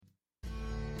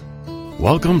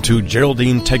Welcome to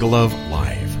Geraldine Tegelove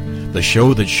Live, the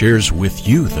show that shares with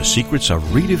you the secrets of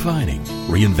redefining,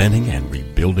 reinventing, and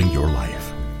rebuilding your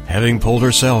life. Having pulled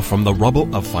herself from the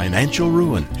rubble of financial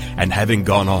ruin and having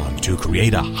gone on to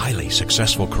create a highly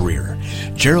successful career,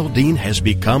 Geraldine has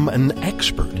become an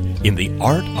expert in the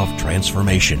art of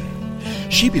transformation.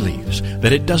 She believes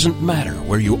that it doesn't matter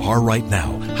where you are right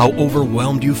now, how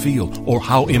overwhelmed you feel, or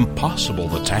how impossible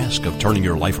the task of turning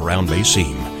your life around may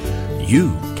seem.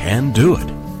 You can do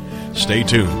it. Stay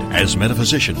tuned as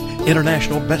metaphysician,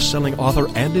 international best-selling author,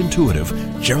 and intuitive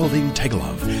Geraldine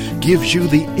Tegelove gives you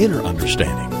the inner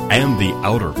understanding and the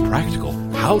outer practical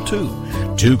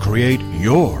how-to create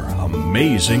your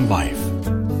amazing life.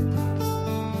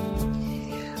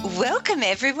 Welcome,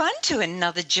 everyone, to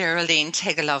another Geraldine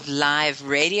Tegelove live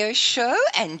radio show.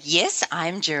 And yes,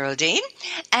 I'm Geraldine.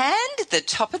 And the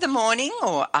top of the morning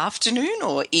or afternoon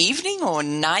or evening or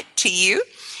night to you.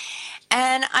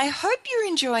 And I hope you're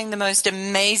enjoying the most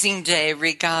amazing day,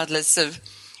 regardless of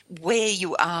where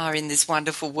you are in this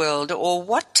wonderful world or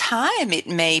what time it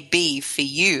may be for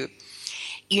you.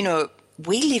 You know,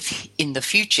 we live in the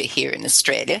future here in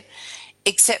Australia,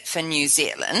 except for New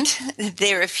Zealand.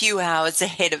 They're a few hours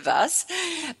ahead of us,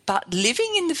 but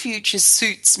living in the future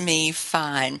suits me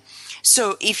fine.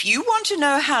 So if you want to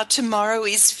know how tomorrow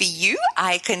is for you,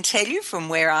 I can tell you from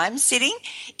where I'm sitting,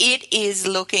 it is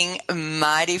looking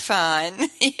mighty fine.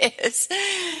 Yes.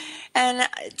 And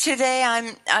today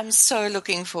I'm so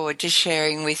looking forward to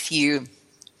sharing with you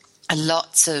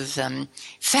lots of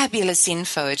fabulous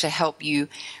info to help you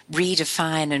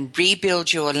redefine and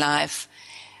rebuild your life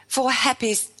for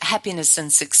happiness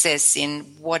and success in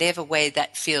whatever way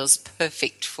that feels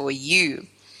perfect for you.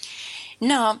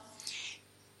 Now,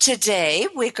 today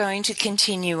we're going to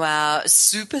continue our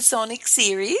supersonic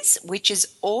series, which is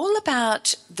all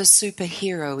about the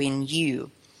superhero in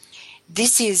you.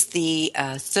 This is the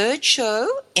third show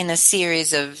in a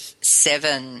series of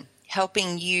 7,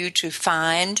 helping you to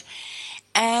find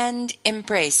and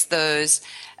embrace those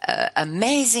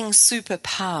amazing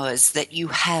superpowers that you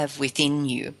have within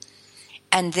you,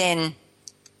 and then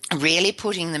really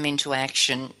putting them into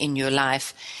action in your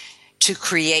life to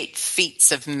create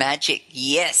feats of magic.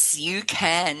 Yes, you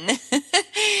can.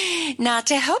 Now,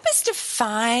 to help us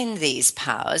define these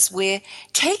powers, we're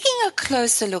taking a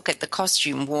closer look at the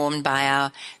costume worn by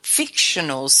our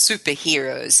fictional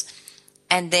superheroes,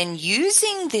 and then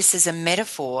using this as a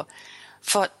metaphor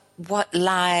for what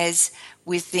lies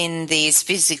within these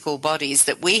physical bodies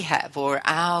that we have, or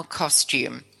our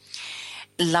costume.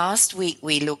 Last week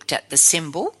we looked at the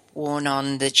symbol worn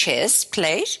on the chest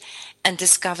plate and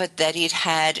discovered that it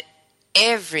had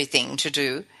everything to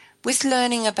do with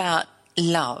learning about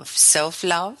love,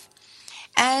 self-love,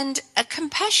 and a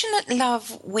compassionate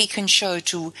love we can show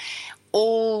to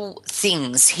all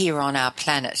things here on our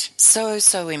planet. So,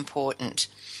 so important.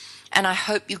 And I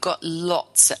hope you got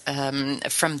lots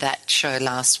from that show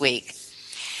last week.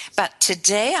 But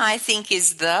today I think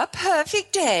is the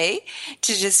perfect day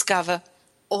to discover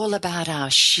all about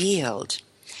our shield.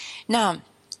 Now,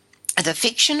 the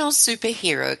fictional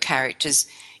superhero characters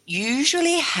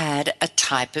usually had a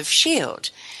type of shield.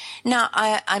 Now,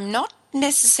 I'm not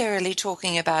necessarily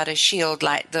talking about a shield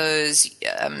like those,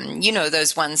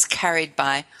 those ones carried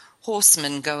by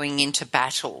horsemen going into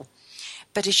battle,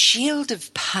 but a shield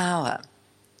of power.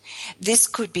 This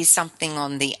could be something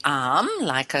on the arm,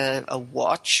 like a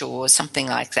watch or something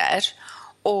like that,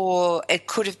 or it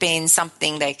could have been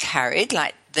something they carried,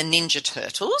 like the Ninja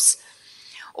Turtles,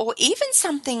 or even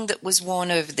something that was worn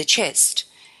over the chest.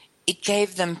 It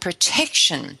gave them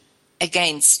protection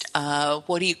against,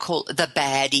 the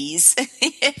baddies,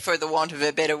 for the want of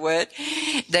a better word,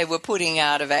 they were putting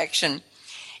out of action,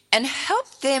 and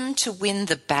helped them to win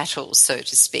the battle, so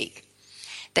to speak.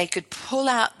 They could pull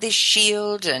out this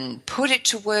shield and put it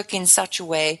to work in such a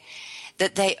way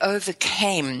that they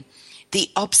overcame the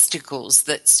obstacles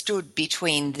that stood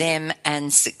between them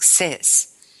and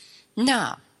success.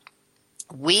 Now,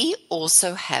 we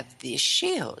also have this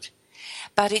shield,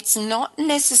 but it's not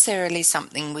necessarily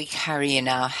something we carry in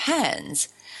our hands,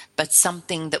 but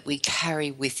something that we carry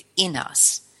within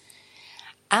us.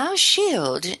 Our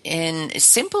shield, in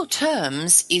simple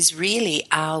terms, is really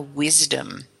our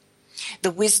wisdom.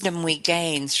 The wisdom we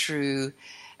gain through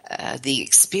the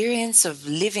experience of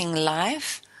living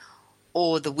life,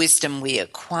 or the wisdom we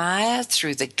acquire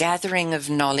through the gathering of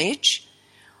knowledge,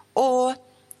 or,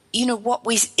 what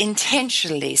we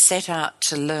intentionally set out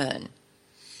to learn.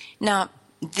 Now,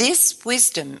 this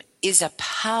wisdom is a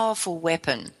powerful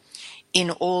weapon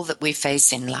in all that we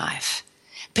face in life,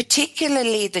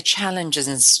 particularly the challenges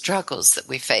and struggles that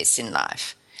we face in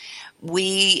life.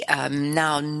 we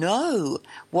now know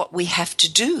what we have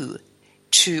to do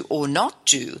to or not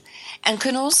do, and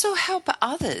can also help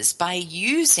others by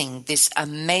using this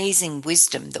amazing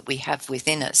wisdom that we have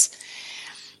within us.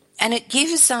 And it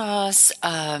gives us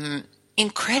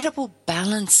incredible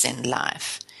balance in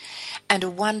life and a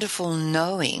wonderful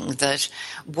knowing that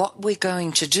what we're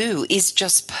going to do is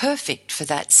just perfect for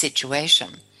that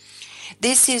situation.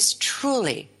 This is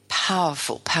truly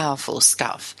powerful, powerful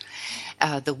stuff.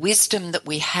 The wisdom that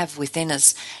we have within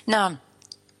us. Now,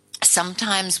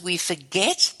 sometimes we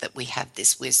forget that we have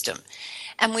this wisdom,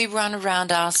 and we run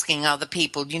around asking other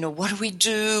people, what do we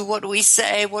do? What do we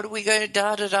say? What are we going to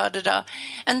da-da-da-da-da?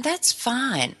 And that's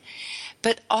fine.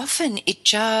 But often it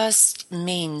just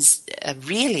means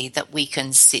really that we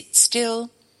can sit still,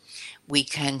 we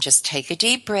can just take a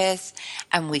deep breath,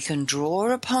 and we can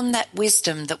draw upon that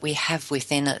wisdom that we have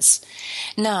within us.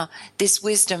 Now, this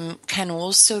wisdom can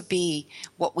also be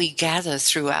what we gather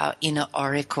through our inner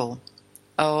oracle.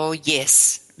 Oh,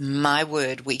 yes, my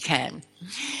word, we can.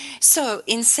 So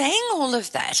in saying all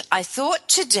of that, I thought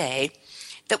today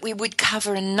that we would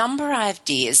cover a number of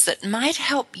ideas that might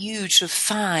help you to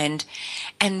find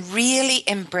and really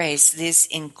embrace this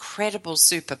incredible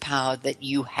superpower that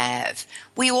you have.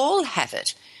 We all have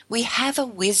it. We have a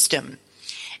wisdom,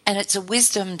 and it's a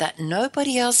wisdom that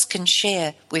nobody else can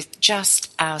share with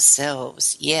just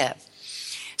ourselves. Yeah.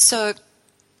 So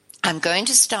I'm going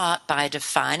to start by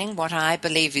defining what I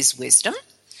believe is wisdom.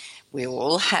 We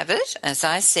all have it, as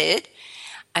I said.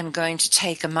 I'm going to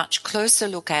take a much closer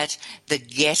look at the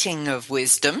getting of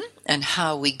wisdom and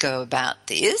how we go about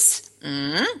this.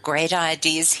 Great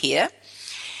ideas here.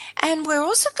 And we're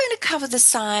also going to cover the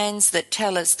signs that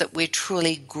tell us that we're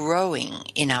truly growing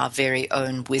in our very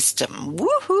own wisdom.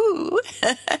 Woohoo!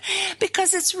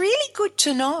 Because it's really good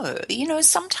to know.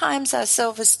 Sometimes our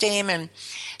self-esteem and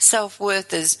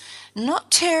self-worth is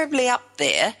not terribly up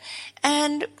there,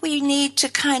 and we need to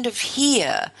kind of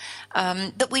hear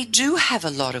that we do have a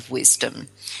lot of wisdom,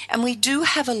 and we do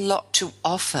have a lot to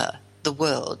offer the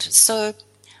world. So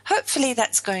hopefully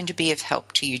that's going to be of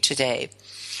help to you today.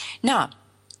 Now,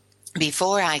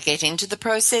 before I get into the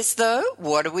process, though,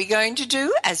 what are we going to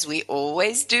do? As we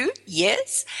always do,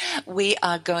 yes, we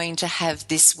are going to have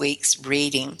this week's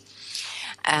reading.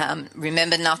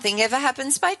 Remember, nothing ever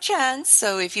happens by chance.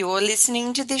 So if you're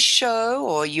listening to this show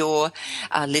or you're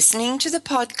listening to the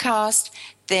podcast,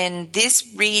 then this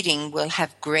reading will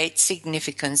have great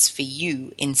significance for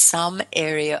you in some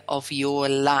area of your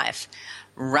life.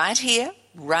 Right here,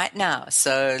 right now.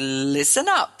 So listen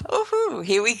up. Woohoo,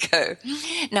 here we go.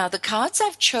 Now, the cards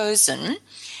I've chosen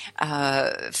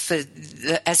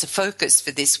as a focus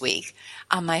for this week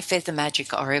are my Feather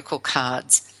Magic Oracle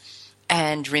cards.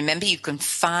 And remember, you can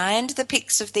find the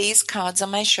pics of these cards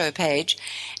on my show page,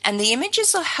 and the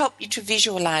images will help you to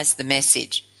visualize the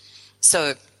message.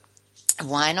 So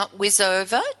why not whiz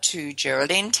over to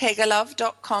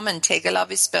GeraldineTegelove.com, and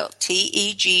Tegelove is spelled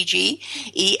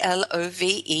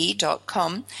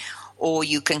TEGGELOVE.com, or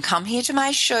you can come here to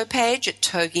my show page at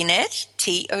Toginet,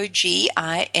 TOGINET,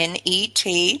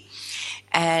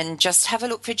 and just have a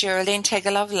look for Geraldine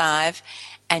Tegelove Live,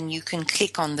 and you can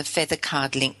click on the feather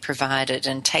card link provided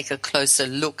and take a closer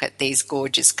look at these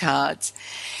gorgeous cards.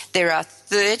 There are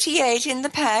 38 in the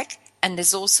pack, and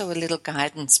there's also a little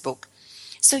guidance book.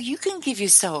 So you can give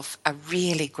yourself a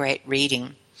really great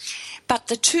reading. But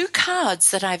the two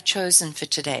cards that I've chosen for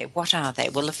today, what are they?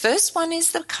 Well, the first one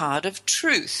is the card of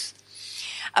truth.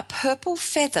 A purple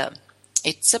feather.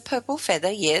 It's a purple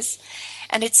feather, yes,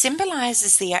 and it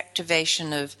symbolizes the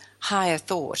activation of higher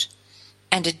thought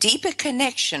and a deeper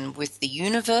connection with the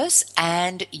universe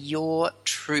and your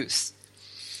truth.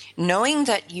 Knowing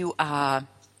that you are,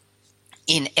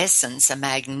 in essence, a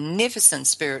magnificent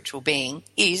spiritual being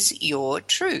is your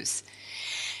truth.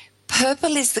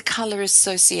 Purple is the color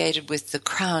associated with the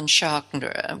crown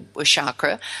chakra,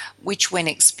 which when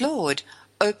explored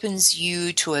opens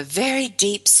you to a very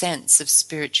deep sense of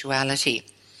spirituality.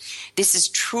 This is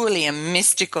truly a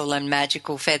mystical and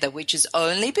magical feather which is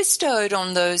only bestowed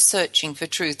on those searching for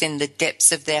truth in the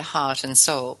depths of their heart and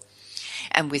soul.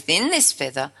 And within this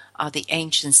feather are the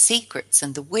ancient secrets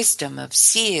and the wisdom of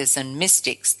seers and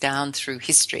mystics down through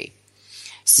history.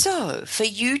 So, for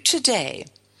you today,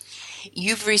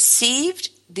 you've received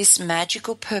this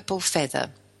magical purple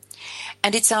feather,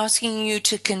 and it's asking you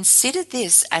to consider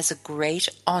this as a great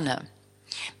honor,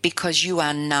 because you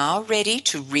are now ready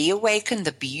to reawaken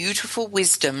the beautiful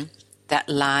wisdom that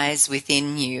lies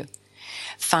within you.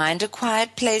 Find a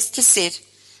quiet place to sit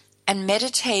and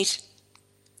meditate,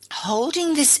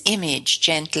 holding this image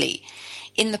gently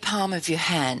in the palm of your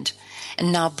hand.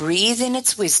 And now breathe in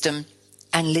its wisdom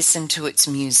and listen to its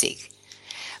music,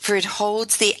 for it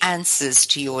holds the answers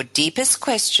to your deepest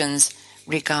questions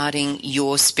regarding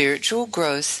your spiritual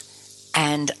growth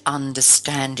and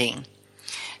understanding.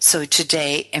 So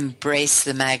today, embrace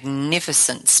the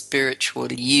magnificent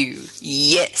spiritual you.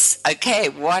 Yes, okay,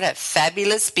 what a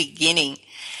fabulous beginning.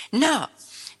 Now,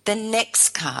 the next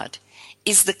card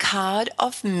is the card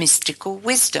of mystical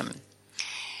wisdom.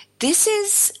 This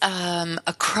is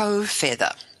a crow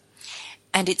feather,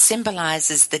 and it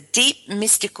symbolizes the deep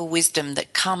mystical wisdom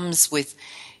that comes with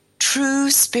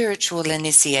true spiritual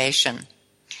initiation,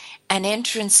 an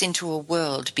entrance into a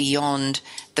world beyond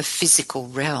the physical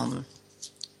realm.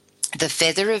 The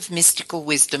feather of mystical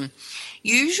wisdom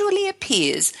usually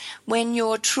appears when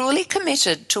you're truly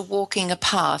committed to walking a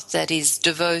path that is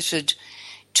devoted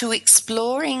to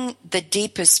exploring the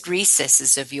deepest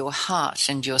recesses of your heart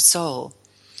and your soul.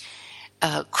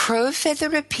 Crow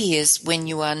feather appears when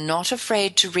you are not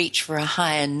afraid to reach for a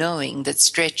higher knowing that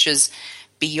stretches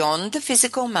beyond the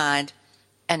physical mind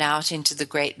and out into the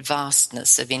great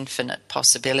vastness of infinite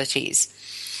possibilities.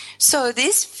 So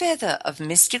this feather of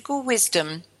mystical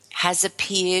wisdom has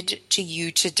appeared to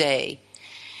you today,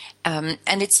 and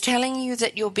it's telling you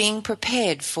that you're being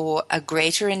prepared for a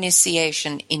greater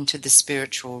initiation into the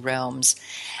spiritual realms,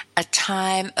 a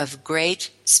time of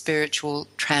great spiritual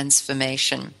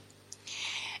transformation.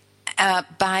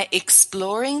 By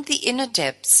exploring the inner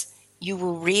depths, you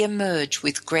will re-emerge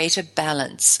with greater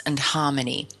balance and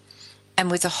harmony, and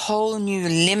with a whole new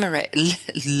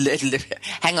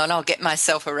hang on, I'll get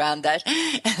myself around that,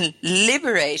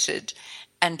 liberated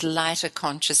and lighter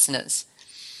consciousness.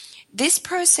 This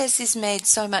process is made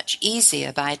so much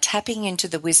easier by tapping into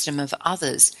the wisdom of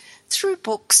others through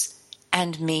books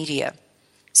and media.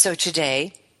 So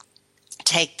today,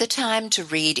 take the time to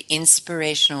read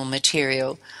inspirational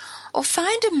material or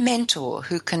find a mentor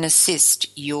who can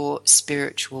assist your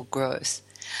spiritual growth.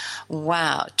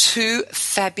 Wow, 2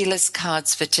 fabulous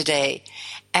cards for today,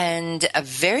 and a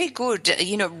very good,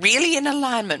 really in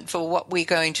alignment for what we're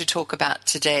going to talk about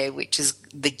today, which is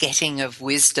the getting of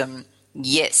wisdom.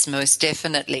 Yes, most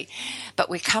definitely. But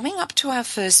we're coming up to our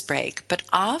first break. But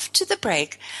after the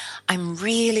break, I'm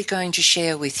really going to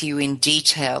share with you in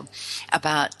detail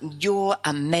about your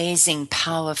amazing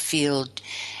power-filled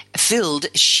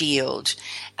shield,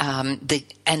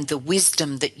 and the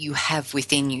wisdom that you have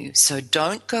within you. So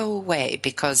don't go away,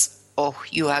 because,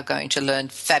 you are going to learn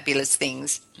fabulous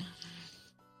things.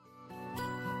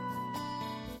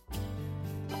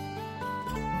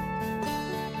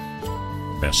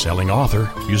 Best-selling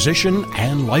author, musician,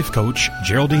 and life coach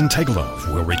Geraldine Tegelov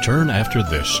will return after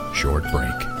this short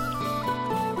break.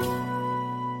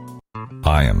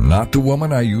 I am not the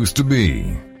woman I used to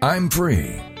be. I'm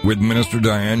free with Minister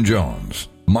Diane Jones.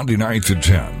 Monday nights at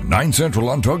 10, 9 Central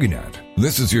on TogiNet.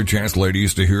 This is your chance,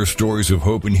 ladies, to hear stories of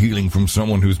hope and healing from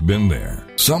someone who's been there.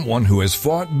 Someone who has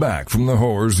fought back from the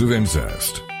horrors of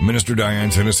incest. Minister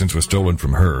Diane's innocence was stolen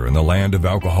from her in the land of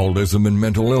alcoholism and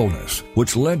mental illness,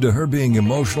 which led to her being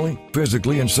emotionally,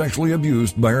 physically, and sexually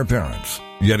abused by her parents.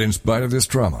 Yet in spite of this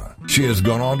trauma, she has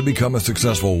gone on to become a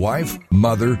successful wife,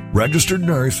 mother, registered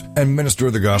nurse, and minister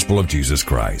of the gospel of Jesus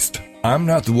Christ. I'm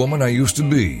not the woman I used to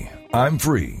be. I'm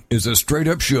Free is a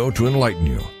straight-up show to enlighten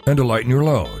you and to lighten your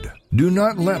load. Do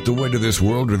not let the weight of this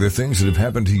world or the things that have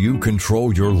happened to you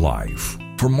control your life.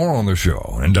 For more on the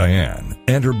show and Diane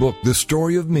and her book, The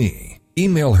Story of Me,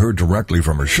 email her directly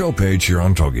from her show page here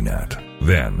on TogiNet.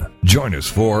 Then, join us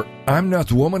for I'm Not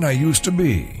the Woman I Used to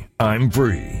Be. I'm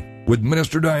Free with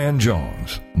Minister Diane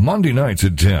Jones. Monday nights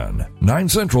at 10, 9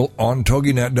 Central on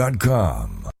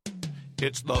TogiNet.com.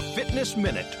 It's the Fitness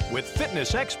Minute with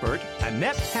fitness expert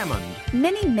Annette Hammond.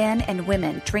 Many men and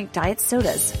women drink diet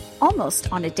sodas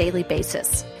almost on a daily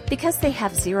basis because they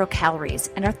have 0 calories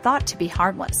and are thought to be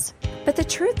harmless. But the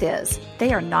truth is,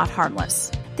 they are not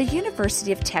harmless. The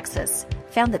University of Texas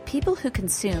found that people who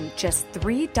consume just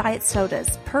 3 diet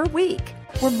sodas per week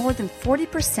were more than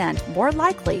 40% more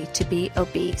likely to be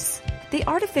obese. The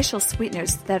artificial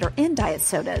sweeteners that are in diet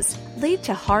sodas lead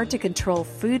to hard-to-control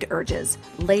food urges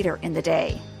later in the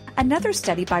day. Another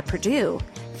study by Purdue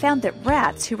found that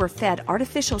rats who were fed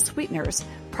artificial sweeteners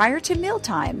prior to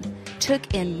mealtime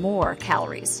took in more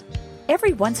calories.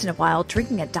 Every once in a while,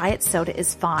 drinking a diet soda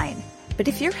is fine, but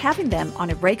if you're having them on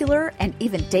a regular and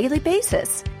even daily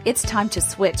basis, it's time to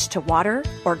switch to water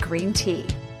or green tea.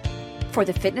 For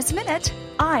the Fitness Minute,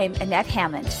 I'm Annette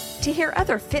Hammond. To hear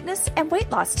other fitness and weight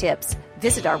loss tips,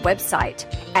 visit our website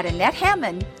at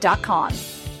AnnetteHammond.com.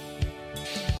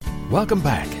 Welcome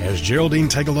back as Geraldine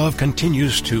Tegelov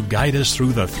continues to guide us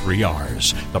through the 3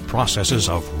 R's, the processes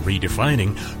of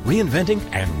redefining, reinventing,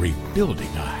 and rebuilding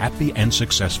a happy and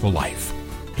successful life.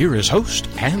 here is host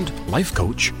and life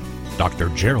coach, Dr.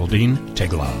 Geraldine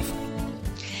Tegelov.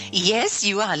 Yes,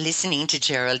 you are listening to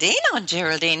Geraldine on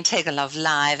Geraldine Tegelov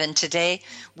Live, and today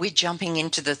we're jumping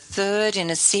into the third in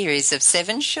a series of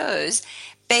 7 shows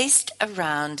based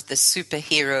around the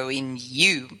superhero in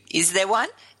you. Is there one?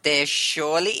 There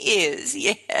surely is,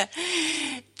 yeah.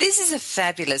 This is a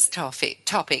fabulous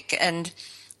topic and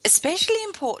especially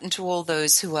important to all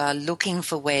those who are looking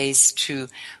for ways to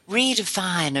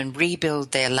redefine and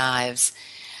rebuild their lives.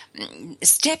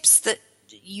 Steps that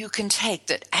you can take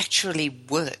that actually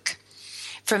work.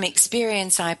 From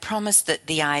experience, I promise that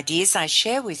the ideas I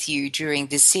share with you during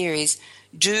this series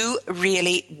do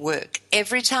really work.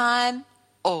 Every time,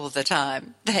 all the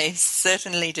time. They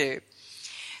certainly do.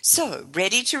 So,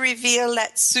 ready to reveal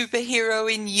that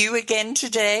superhero in you again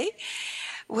today?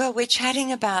 Well, we're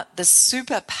chatting about the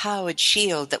super-powered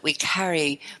shield that we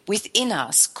carry within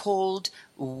us called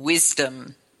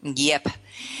wisdom. Yep.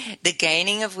 The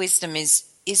gaining of wisdom is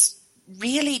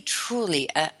really, truly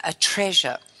a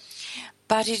treasure.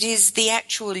 But it is the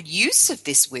actual use of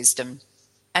this wisdom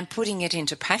and putting it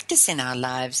into practice in our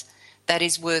lives that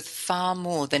is worth far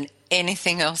more than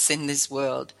anything else in this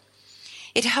world.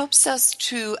 It helps us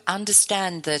to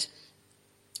understand that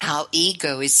our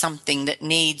ego is something that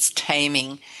needs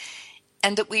taming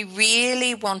and that we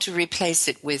really want to replace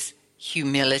it with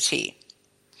humility.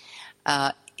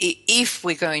 If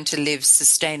we're going to live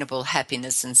sustainable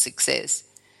happiness and success.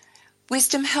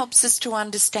 Wisdom helps us to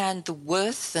understand the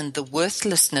worth and the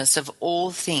worthlessness of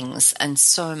all things and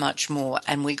so much more.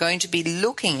 And we're going to be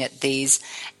looking at these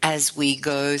as we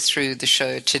go through the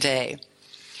show today.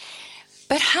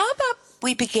 But how about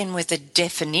we begin with a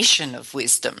definition of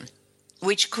wisdom,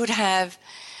 which could have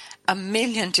a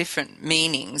million different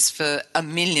meanings for a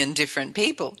million different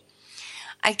people.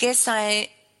 I guess I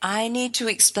need to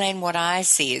explain what I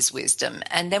see as wisdom,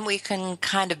 and then we can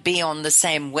kind of be on the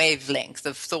same wavelength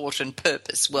of thought and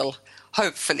purpose. Well,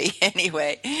 hopefully,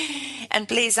 anyway. And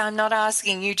please, I'm not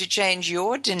asking you to change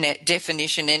your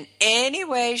definition in any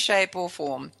way, shape, or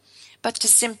form, but to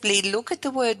simply look at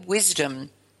the word wisdom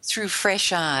through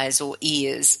fresh eyes or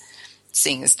ears,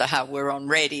 seeing as to how we're on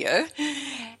radio,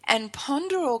 and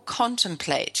ponder or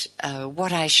contemplate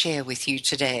what I share with you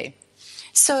today.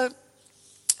 So,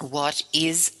 what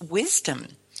is wisdom?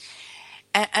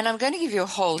 And I'm going to give you a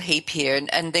whole heap here,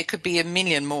 and there could be a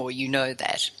million more, you know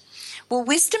that. Well,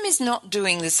 wisdom is not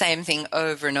doing the same thing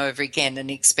over and over again and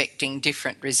expecting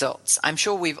different results. I'm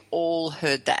sure we've all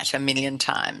heard that a million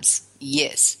times.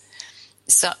 Yes.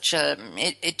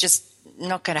 It just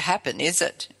not going to happen, is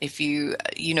it? If you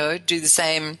do the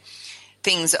same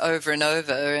things over and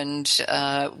over and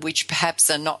which perhaps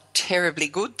are not terribly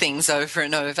good things over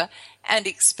and over and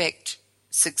expect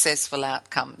successful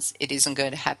outcomes. It isn't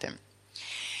going to happen.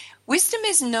 Wisdom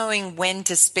is knowing when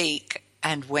to speak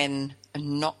and when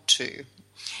not to.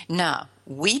 Now,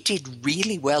 we did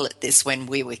really well at this when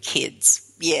we were kids.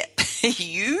 Yeah,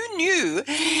 you knew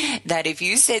that if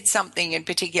you said something in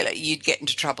particular, you'd get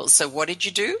into trouble. So what did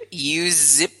you do? You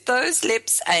zipped those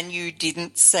lips and you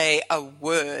didn't say a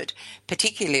word,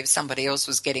 particularly if somebody else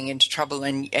was getting into trouble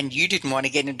and you didn't want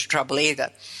to get into trouble either.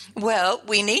 Well,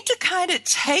 we need to kind of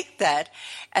take that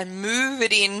and move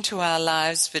it into our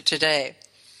lives for today.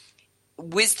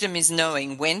 Wisdom is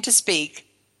knowing when to speak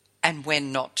and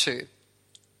when not to.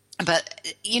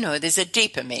 But, there's a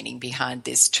deeper meaning behind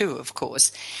this too, of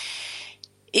course.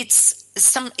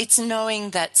 It's knowing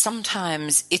that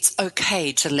sometimes it's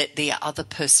okay to let the other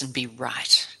person be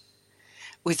right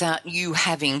without you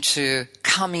having to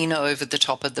come in over the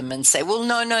top of them and say, well,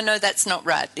 no, that's not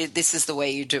right. This is the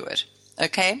way you do it.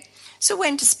 Okay? So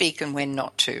when to speak and when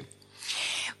not to.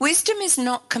 Wisdom is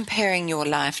not comparing your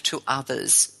life to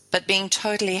others, but being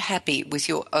totally happy with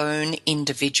your own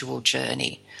individual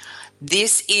journey.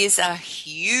 This is a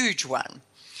huge one.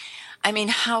 I mean,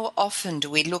 how often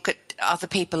do we look at other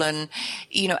people and,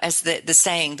 as the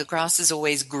saying, the grass is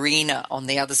always greener on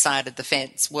the other side of the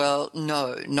fence? Well,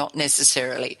 no, not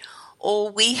necessarily. All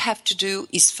we have to do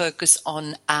is focus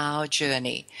on our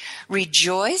journey.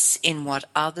 Rejoice in what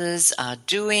others are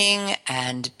doing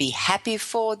and be happy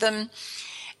for them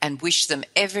and wish them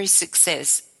every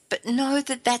success. But know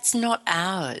that that's not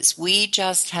ours. We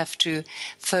just have to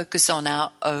focus on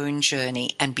our own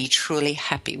journey and be truly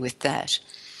happy with that.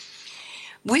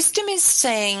 Wisdom is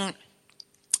saying,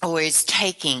 or is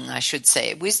taking, I should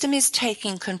say, wisdom is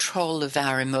taking control of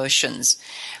our emotions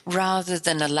rather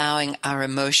than allowing our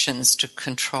emotions to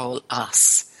control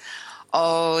us.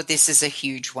 Oh, this is a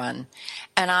huge one.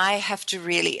 And I have to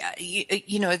really,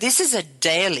 this is a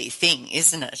daily thing,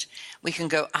 isn't it? We can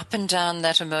go up and down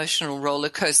that emotional roller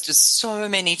coaster so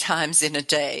many times in a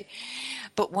day.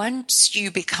 But once you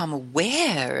become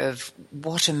aware of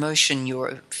what emotion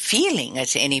you're feeling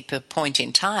at any point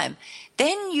in time,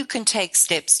 then you can take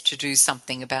steps to do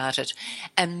something about it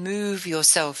and move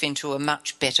yourself into a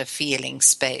much better feeling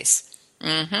space.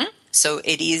 So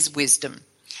it is wisdom.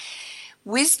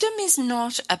 Wisdom is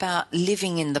not about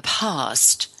living in the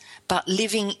past, but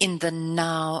living in the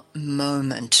now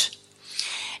moment.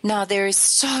 Now, there is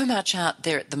so much out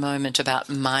there at the moment about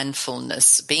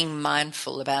mindfulness, being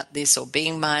mindful about this or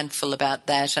being mindful about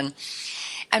that. And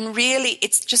really,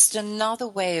 it's just another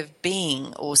way of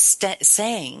being or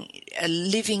saying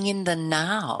living in the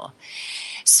now.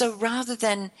 So rather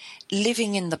than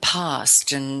living in the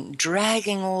past and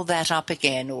dragging all that up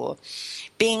again, or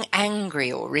being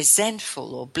angry or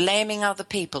resentful or blaming other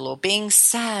people or being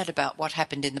sad about what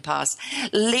happened in the past,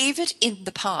 leave it in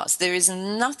the past. There is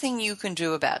nothing you can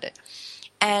do about it.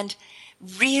 And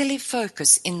really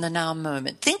focus in the now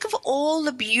moment. Think of all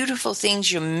the beautiful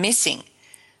things you're missing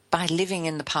by living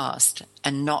in the past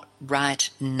and not right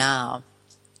now.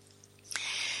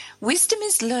 Wisdom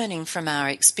is learning from our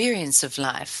experiences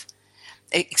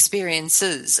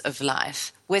of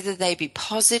life, whether they be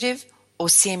positive or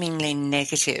seemingly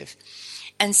negative,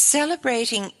 and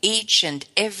celebrating each and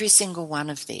every single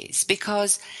one of these,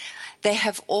 because they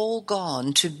have all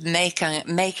gone to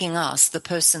making us the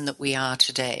person that we are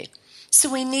today. So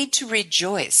we need to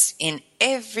rejoice in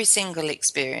every single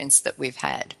experience that we've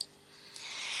had.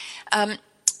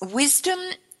 Wisdom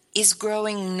is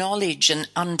growing knowledge and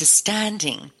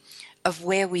understanding of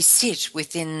where we sit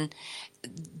within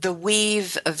the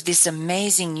weave of this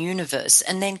amazing universe,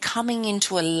 and then coming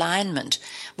into alignment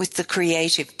with the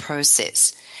creative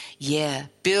process. Yeah,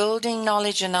 building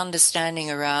knowledge and understanding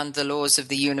around the laws of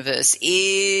the universe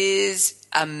is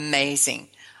amazing.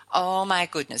 Oh my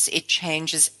goodness, it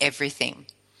changes everything.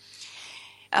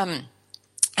 And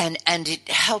it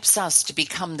helps us to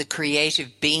become the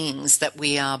creative beings that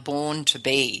we are born to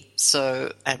be.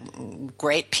 So a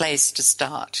great place to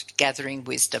start gathering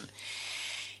wisdom.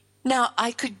 Now,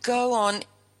 I could go on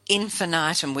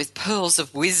infinitum with pearls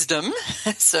of wisdom,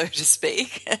 so to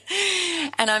speak.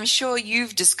 And I'm sure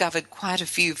you've discovered quite a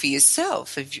few for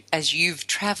yourself as you've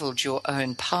traveled your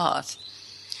own path.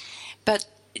 But,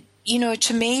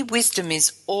 to me, wisdom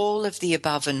is all of the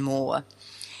above and more.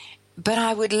 But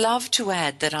I would love to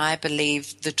add that I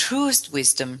believe the truest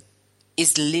wisdom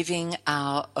is living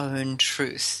our own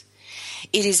truth.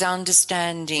 It is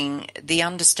the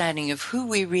understanding of who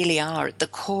we really are at the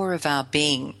core of our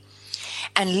being,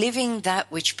 and living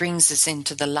that which brings us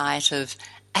into the light of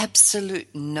absolute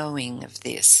knowing of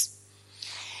this.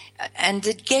 And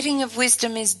the getting of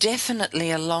wisdom is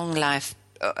definitely a lifelong,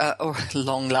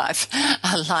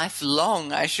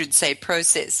 I should say,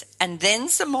 process, and then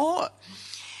some more.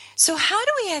 So how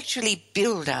do we actually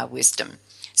build our wisdom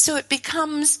so it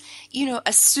becomes,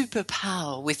 a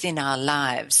superpower within our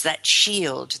lives, that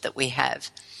shield that we have?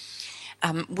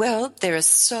 Well, there are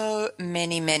so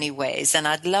many, many ways, and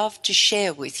I'd love to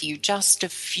share with you just a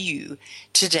few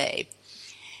today.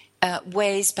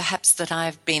 Ways perhaps that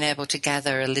I've been able to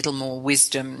gather a little more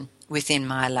wisdom within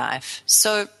my life.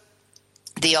 So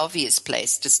the obvious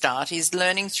place to start is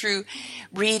learning through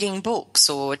reading books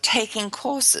or taking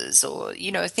courses or,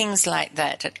 things like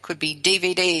that. It could be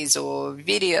DVDs or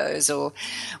videos or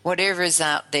whatever is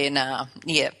out there now.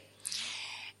 Yeah.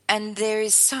 And there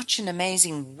is such an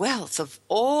amazing wealth of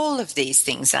all of these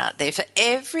things out there for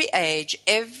every age,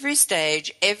 every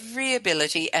stage, every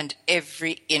ability, and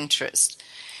every interest.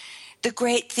 The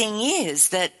great thing is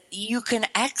that you can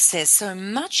access so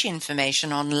much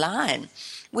information online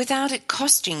without it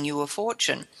costing you a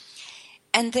fortune.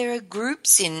 And there are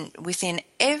groups within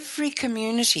every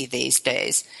community these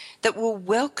days that will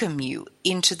welcome you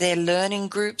into their learning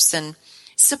groups and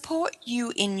support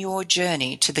you in your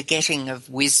journey to the getting of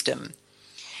wisdom.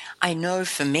 I know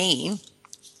for me,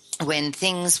 when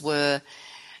things were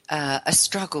a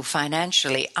struggle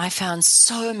financially, I found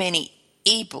so many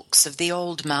ebooks of the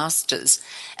old masters,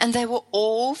 and they were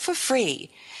all for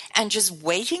free and just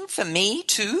waiting for me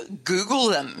to Google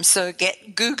them. So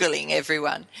get Googling,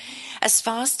 everyone. As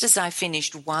fast as I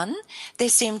finished one, there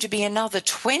seemed to be another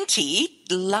 20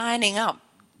 lining up,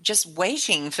 just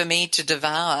waiting for me to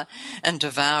devour. And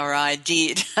devour I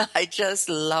did. I just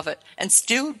love it and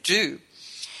still do.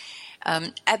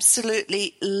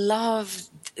 Absolutely love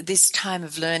this time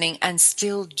of learning and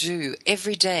still do.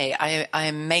 Every day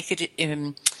I make it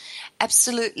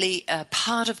absolutely a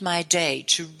part of my day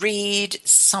to read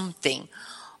something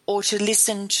or to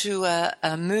listen to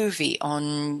a movie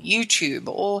on YouTube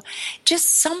or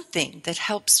just something that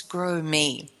helps grow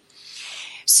me.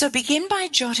 So begin by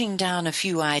jotting down a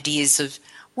few ideas of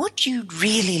what you'd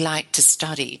really like to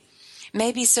study.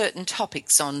 Maybe certain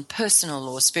topics on personal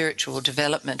or spiritual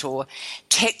development, or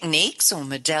techniques or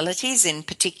modalities in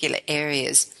particular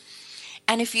areas.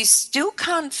 And if you still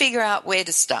can't figure out where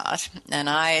to start, and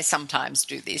I sometimes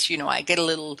do this, I get a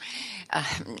little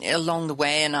along the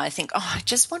way and I think, I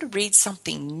just want to read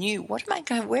something new. Where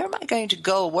am I going to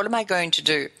go? What am I going to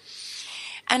do?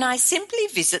 And I simply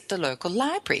visit the local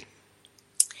library.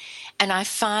 And I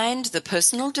find the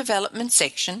personal development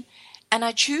section, and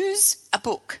I choose a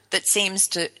book that seems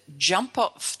to jump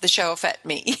off the shelf at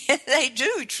me. They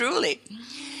do, truly.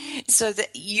 So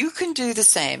that you can do the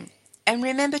same. And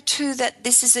remember, too, that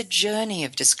this is a journey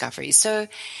of discovery. So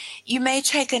you may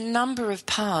take a number of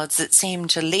paths that seem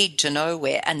to lead to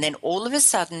nowhere, and then all of a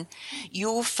sudden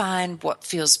you'll find what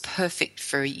feels perfect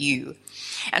for you.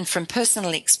 And from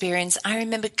personal experience, I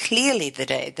remember clearly the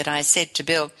day that I said to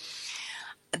Bill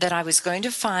that I was going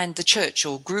to find the church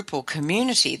or group or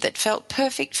community that felt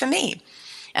perfect for me.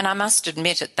 And I must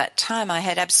admit, at that time, I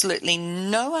had absolutely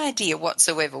no idea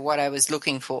whatsoever what I was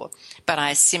looking for, but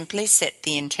I simply set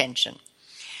the intention.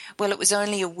 Well, it was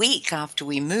only a week after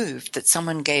we moved that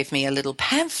someone gave me a little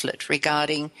pamphlet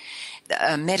regarding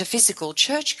a metaphysical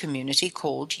church community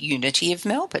called Unity of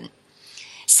Melbourne,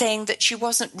 saying that she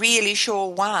wasn't really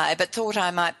sure why, but thought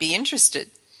I might be interested.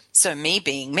 So me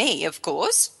being me, of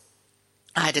course,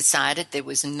 I decided there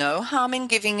was no harm in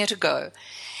giving it a go.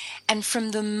 And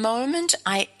from the moment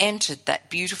I entered that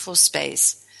beautiful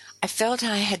space, I felt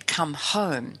I had come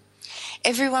home.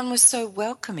 Everyone was so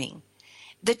welcoming.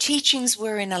 The teachings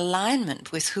were in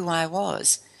alignment with who I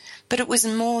was. But it was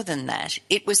more than that.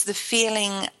 It was the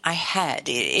feeling I had.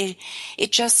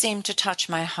 It just seemed to touch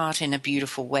my heart in a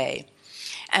beautiful way.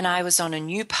 And I was on a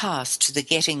new path to the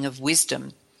getting of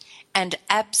wisdom, and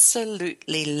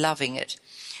absolutely loving it.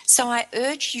 So I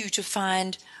urge you to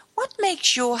find what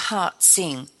makes your heart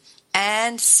sing,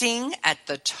 and sing at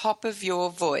the top of your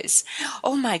voice.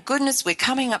 Oh my goodness, we're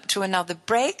coming up to another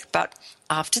break, but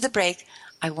after the break,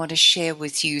 I want to share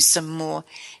with you some more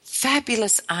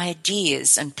fabulous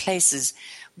ideas and places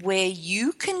where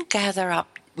you can gather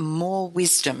up more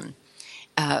wisdom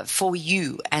for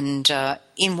you, and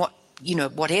in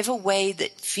whatever way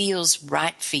that feels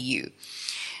right for you.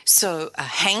 So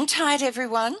hang tight,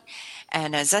 everyone.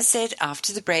 And as I said,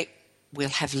 after the break, we'll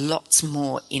have lots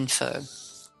more info.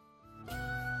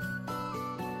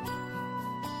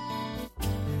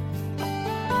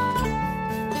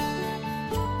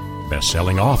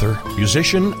 Best-selling author,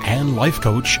 musician, and life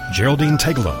coach Geraldine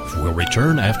Tegelov will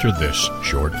return after this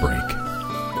short break.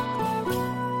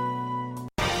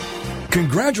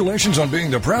 Congratulations on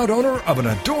being the proud owner of an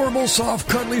adorable, soft,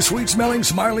 cuddly, sweet-smelling,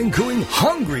 smiling, cooing,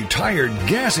 hungry, tired,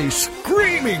 gassy,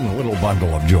 screaming little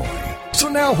bundle of joy. So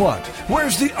now what?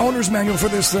 Where's the owner's manual for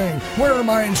this thing? Where are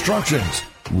my instructions?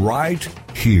 Right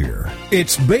here.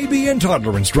 It's Baby and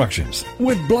Toddler Instructions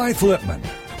with Blythe Lipman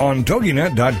on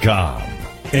TogiNet.com.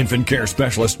 Infant care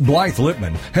specialist Blythe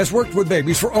Lipman has worked with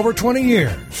babies for over 20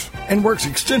 years and works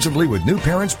extensively with new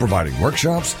parents, providing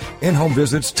workshops, in-home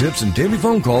visits, tips, and daily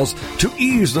phone calls to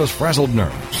ease those frazzled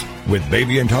nerves. With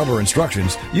Baby and Toddler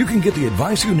Instructions, you can get the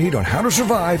advice you need on how to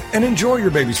survive and enjoy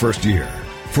your baby's first year.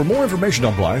 For more information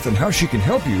on Blythe and how she can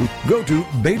help you, go to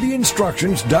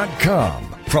babyinstructions.com.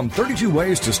 From 32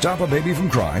 ways to stop a baby from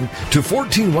crying, to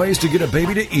 14 ways to get a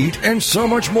baby to eat, and so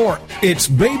much more. It's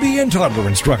Baby and Toddler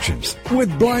Instructions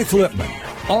with Blythe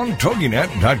Lipman on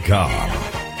TogiNet.com.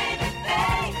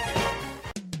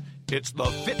 It's the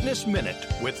Fitness Minute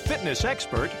with fitness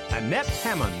expert Annette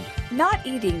Hammond. Not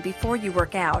eating before you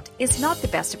work out is not the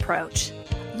best approach.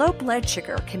 Low blood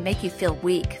sugar can make you feel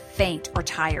weak, faint, or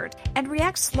tired, and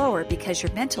react slower because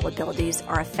your mental abilities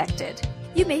are affected.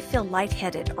 You may feel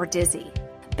lightheaded or dizzy.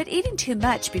 But eating too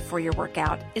much before your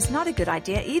workout is not a good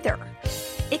idea either.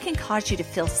 It can cause you to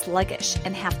feel sluggish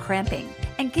and have cramping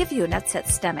and give you an upset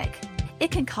stomach.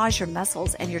 It can cause your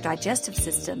muscles and your digestive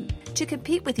system to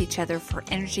compete with each other for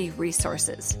energy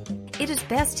resources. It is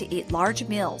best to eat large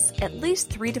meals at least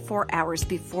 3 to 4 hours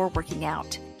before working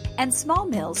out, and small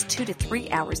meals 2 to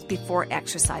 3 hours before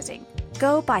exercising.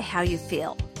 Go by how you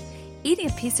feel. Eating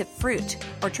a piece of fruit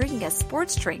or drinking a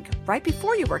sports drink right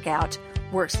before you work out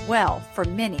works well for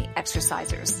many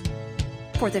exercisers.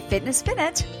 For the Fitness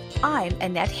Minute, I'm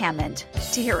Annette Hammond.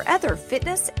 To hear other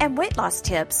fitness and weight loss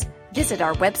tips, visit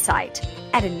our website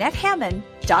at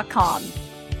AnnetteHammond.com.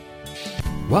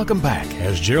 Welcome back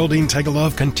as Geraldine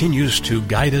Tegelov continues to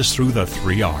guide us through the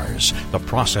 3 R's, the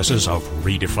processes of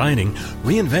redefining,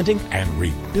 reinventing, and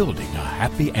rebuilding a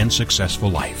happy and successful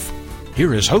life.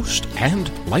 Here is host and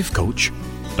life coach,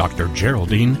 Dr.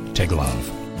 Geraldine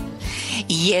Tegelov.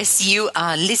 Yes, you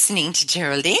are listening to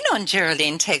Geraldine on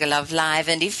Geraldine Take a Love Live.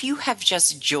 And if you have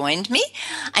just joined me,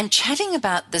 I'm chatting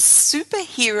about the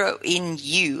superhero in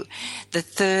you, the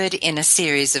third in a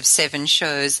series of 7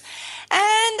 shows.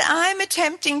 And I'm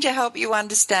attempting to help you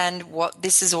understand what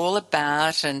this is all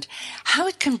about and how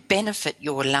it can benefit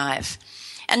your life.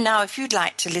 And now, if you'd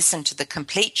like to listen to the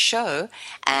complete show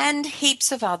and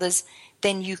heaps of others,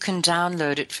 then you can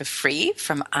download it for free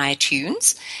from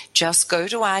iTunes. Just go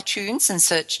to iTunes and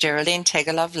search Geraldine Take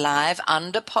a Love Live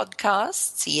under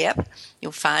podcasts. Yep,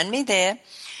 you'll find me there.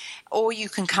 Or you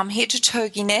can come here to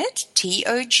TogiNet,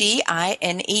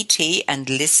 TOGINET, and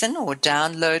listen or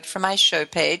download from my show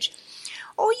page.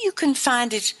 Or you can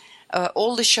find it,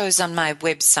 all the shows on my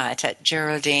website at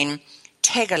Geraldine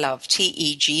Tegelove,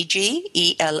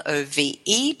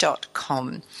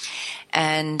 TEGGELOVE.com.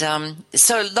 And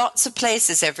so lots of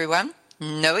places, everyone.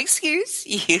 No excuse.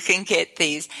 You can get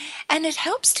these. And it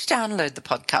helps to download the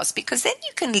podcast because then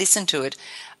you can listen to it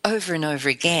over and over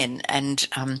again. And,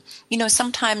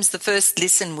 sometimes the first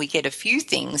listen we get a few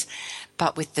things,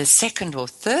 but with the second or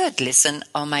third listen,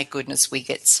 oh my goodness, we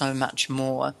get so much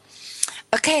more.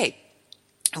 Okay,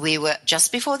 we were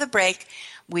just before the break,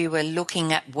 we were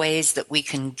looking at ways that we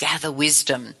can gather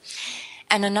wisdom.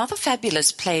 And another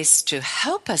fabulous place to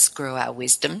help us grow our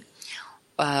wisdom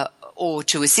or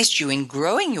to assist you in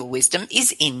growing your wisdom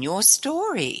is in your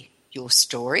story. Your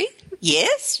story?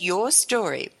 Yes, your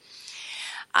story.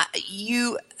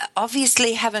 You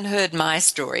obviously haven't heard my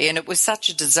story, and it was such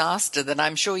a disaster that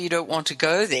I'm sure you don't want to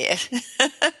go there.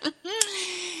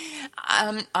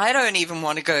 I don't even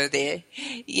want to go there.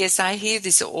 Yes, I hear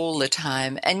this all the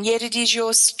time, and yet it is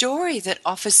your story that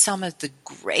offers some of the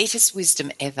greatest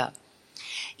wisdom ever.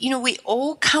 We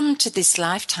all come to this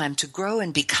lifetime to grow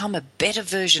and become a better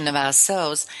version of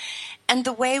ourselves, and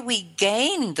the way we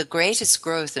gain the greatest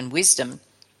growth and wisdom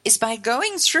is by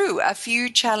going through a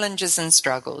few challenges and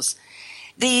struggles.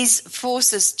 These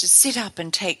force us to sit up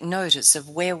and take notice of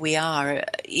where we are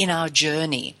in our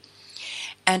journey.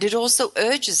 And it also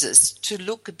urges us to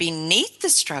look beneath the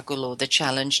struggle or the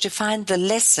challenge to find the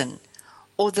lesson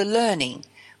or the learning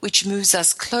which moves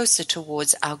us closer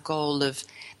towards our goal of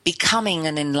becoming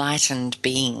an enlightened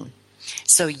being.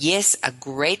 So yes, a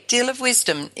great deal of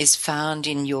wisdom is found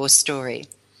in your story.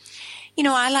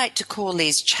 I like to call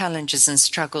these challenges and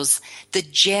struggles the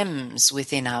gems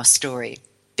within our story,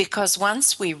 because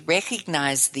once we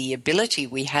recognize the ability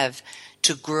we have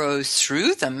to grow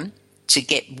through them, to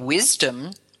get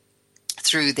wisdom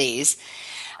through these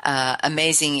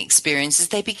amazing experiences,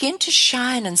 they begin to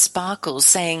shine and sparkle,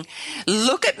 saying,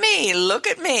 look at me, look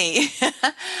at me.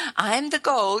 I'm the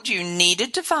gold you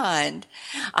needed to find.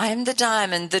 I'm the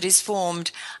diamond that is formed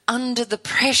under the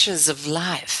pressures of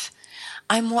life.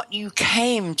 I'm what you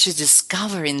came to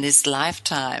discover in this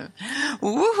lifetime.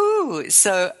 Woohoo!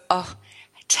 So,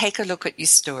 take a look at your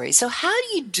story. So how do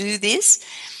you do this?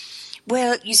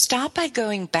 Well, you start by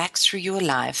going back through your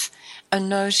life and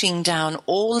noting down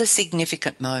all the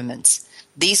significant moments.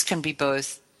 These can be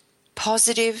both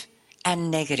positive and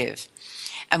negative.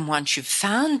 And once you've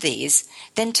found these,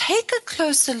 then take a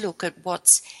closer look at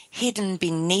what's hidden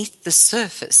beneath the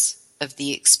surface of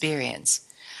the experience.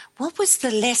 What was the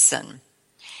lesson?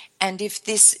 And if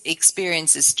this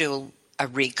experience is still a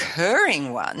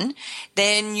recurring one,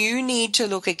 then you need to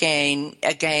look again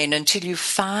until you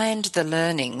find the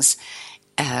learnings,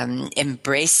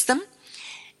 embrace them,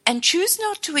 and choose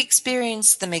not to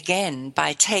experience them again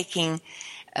by taking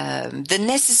the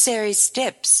necessary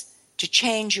steps to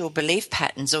change your belief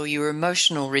patterns or your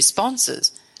emotional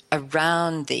responses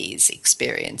around these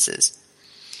experiences.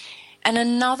 And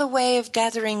another way of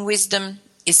gathering wisdom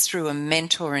is through a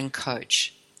mentor and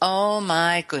coach. Oh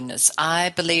my goodness, I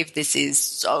believe this is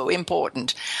so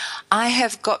important. I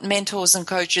have got mentors and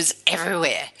coaches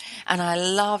everywhere, and I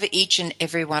love each and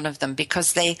every one of them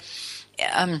because they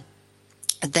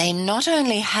not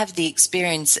only have the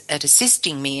experience at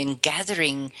assisting me in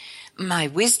gathering my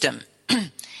wisdom,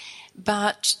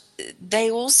 but they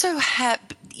also have,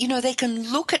 they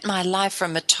can look at my life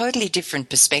from a totally different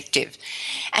perspective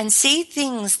and see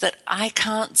things that I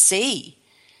can't see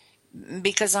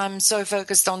because I'm so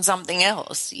focused on something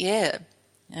else. Yeah.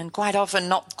 And quite often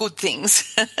not good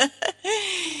things.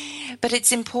 But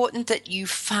it's important that you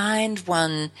find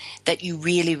one that you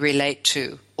really relate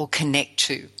to or connect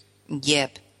to.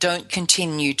 Yep. Don't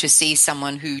continue to see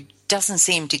someone who doesn't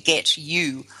seem to get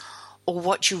you or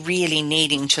what you're really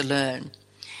needing to learn.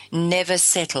 Never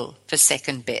settle for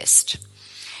second best.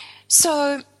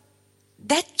 So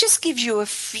that just gives you a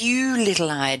few little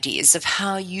ideas of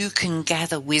how you can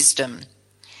gather wisdom.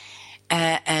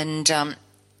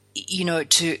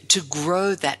 to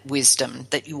grow that wisdom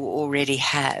that you already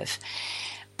have.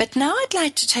 But now I'd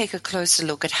like to take a closer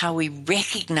look at how we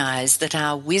recognize that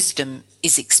our wisdom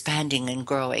is expanding and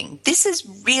growing. This is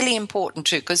really important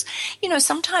too, because,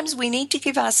 sometimes we need to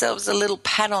give ourselves a little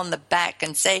pat on the back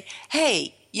and say,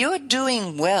 hey, you're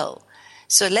doing well,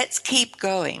 so let's keep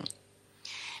going.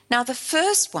 Now, the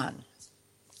first one,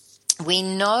 we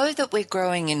know that we're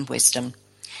growing in wisdom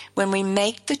when we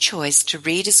make the choice to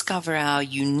rediscover our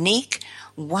unique,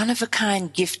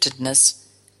 one-of-a-kind giftedness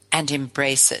and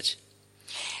embrace it.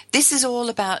 This is all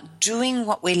about doing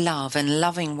what we love and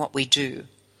loving what we do.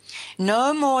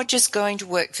 No more just going to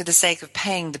work for the sake of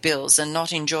paying the bills and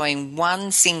not enjoying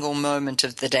one single moment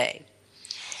of the day.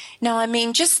 Now,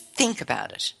 just think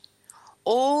about it.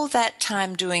 All that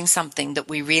time doing something that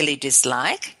we really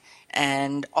dislike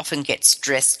and often get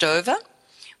stressed over,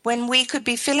 when we could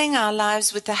be filling our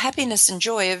lives with the happiness and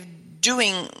joy of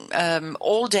doing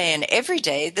all day and every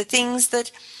day the things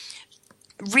that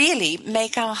really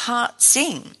make our heart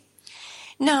sing.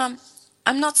 Now,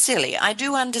 I'm not silly. I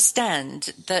do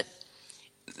understand that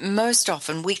most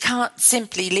often we can't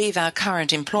simply leave our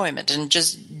current employment and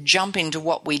just jump into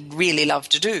what we'd really love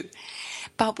to do.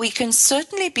 But we can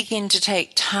certainly begin to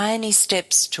take tiny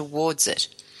steps towards it.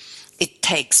 It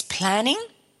takes planning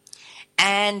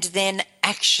and then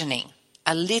actioning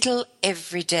a little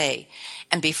every day.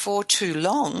 And before too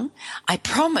long, I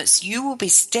promise you will be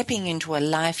stepping into a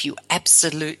life you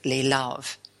absolutely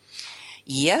love.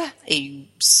 Yeah, you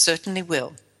certainly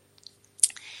will.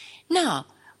 Now,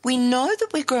 we know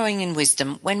that we're growing in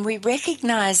wisdom when we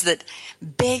recognize that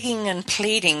begging and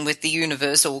pleading with the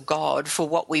universe or God for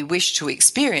what we wish to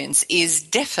experience is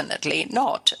definitely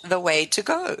not the way to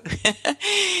go.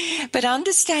 But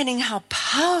understanding how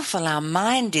powerful our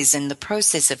mind is in the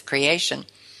process of creation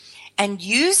and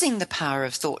using the power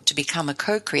of thought to become a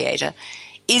co-creator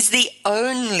is the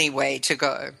only way to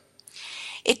go.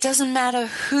 It doesn't matter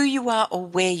who you are or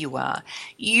where you are.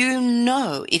 You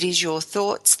know it is your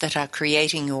thoughts that are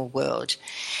creating your world.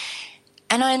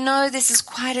 And I know this is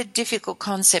quite a difficult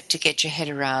concept to get your head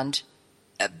around,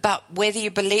 but whether you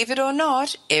believe it or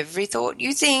not, every thought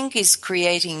you think is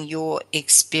creating your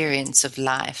experience of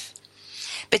life.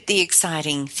 But the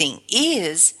exciting thing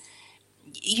is,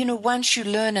 once you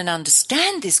learn and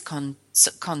understand this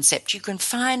concept, you can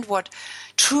find what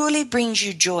truly brings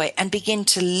you joy and begin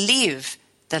to live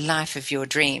the life of your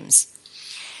dreams.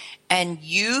 And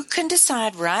you can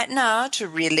decide right now to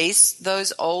release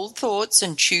those old thoughts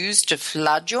and choose to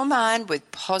flood your mind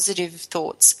with positive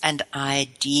thoughts and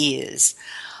ideas.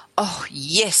 Oh,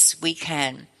 yes, we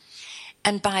can.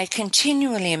 And by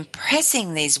continually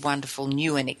impressing these wonderful,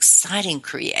 new and exciting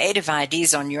creative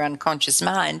ideas on your unconscious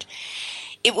mind,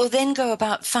 it will then go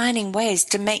about finding ways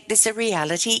to make this a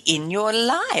reality in your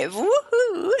life.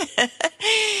 Woohoo!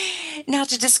 Now,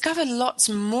 to discover lots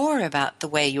more about the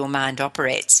way your mind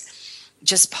operates,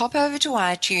 just pop over to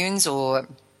iTunes or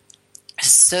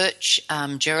search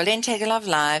Geraldine Tegelov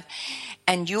Live,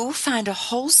 and you'll find a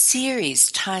whole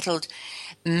series titled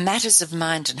Matters of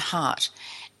Mind and Heart.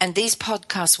 And these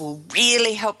podcasts will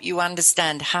really help you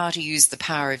understand how to use the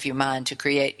power of your mind to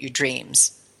create your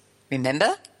dreams.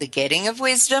 Remember, the getting of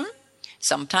wisdom,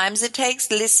 sometimes it takes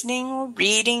listening or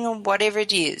reading or whatever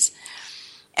it is.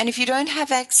 And if you don't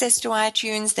have access to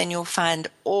iTunes, then you'll find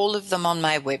all of them on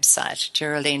my website,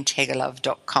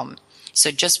 GeraldineTegelov.com.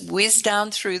 So just whiz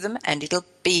down through them and it'll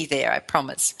be there, I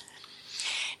promise.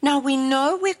 Now, we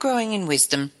know we're growing in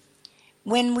wisdom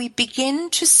when we begin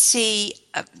to see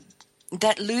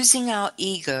that losing our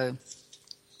ego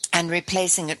and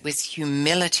replacing it with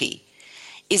humility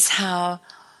is how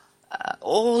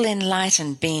all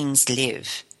enlightened beings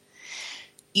live.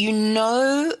 You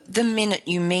know the minute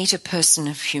you meet a person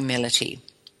of humility,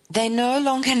 they no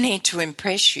longer need to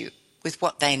impress you with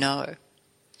what they know.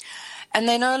 And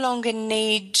they no longer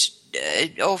need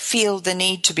or feel the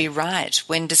need to be right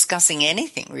when discussing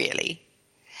anything, really.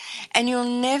 And you'll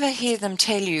never hear them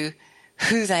tell you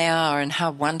who they are and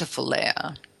how wonderful they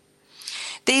are.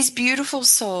 These beautiful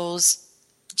souls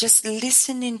just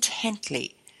listen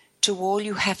intently to all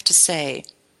you have to say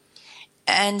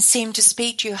and seem to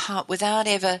speak to your heart without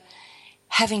ever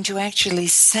having to actually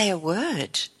say a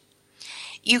word.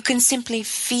 You can simply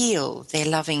feel their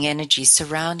loving energy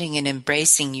surrounding and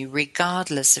embracing you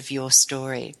regardless of your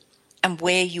story and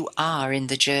where you are in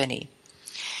the journey.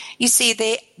 You see,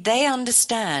 they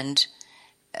understand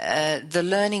the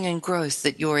learning and growth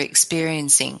that you're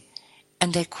experiencing,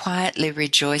 and they're quietly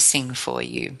rejoicing for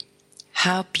you.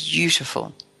 How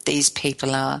beautiful these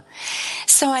people are.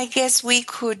 So I guess we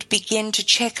could begin to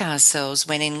check ourselves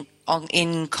when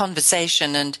in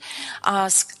conversation and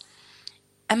ask,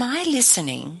 am I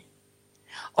listening?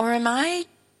 Or am I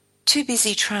too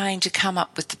busy trying to come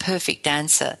up with the perfect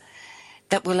answer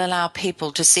that will allow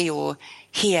people to see or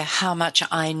hear how much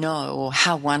I know or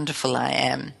how wonderful I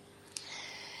am?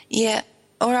 Yeah,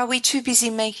 or are we too busy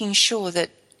making sure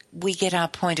that we get our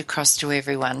point across to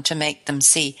everyone to make them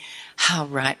see how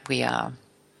right we are?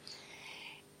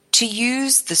 To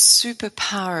use the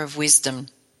superpower of wisdom,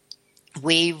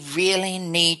 we really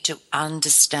need to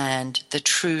understand the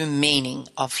true meaning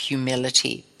of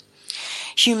humility.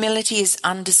 Humility is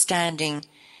understanding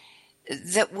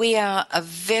that we are a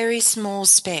very small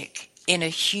speck in a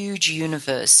huge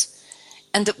universe,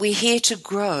 and that we're here to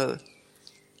grow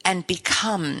and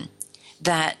become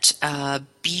that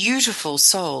beautiful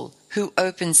soul who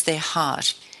opens their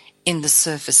heart in the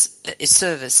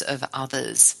service of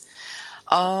others.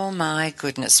 Oh my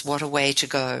goodness, what a way to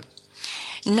go.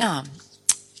 Now,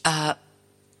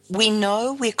 we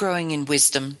know we're growing in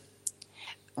wisdom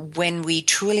when we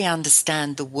truly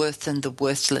understand the worth and the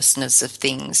worthlessness of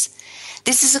things.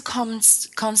 This is a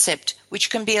concept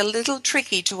which can be a little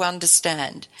tricky to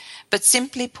understand, but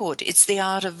simply put, it's the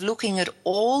art of looking at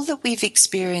all that we've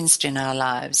experienced in our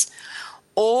lives,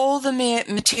 all the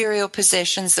material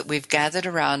possessions that we've gathered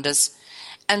around us,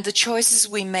 and the choices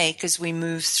we make as we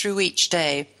move through each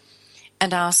day,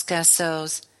 and ask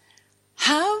ourselves,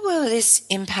 how will this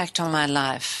impact on my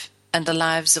life and the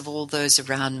lives of all those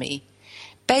around me?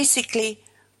 Basically,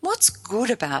 what's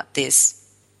good about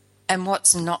this and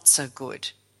what's not so good?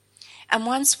 And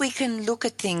once we can look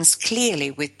at things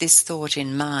clearly with this thought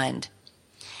in mind,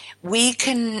 we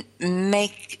can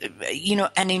make,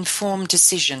 an informed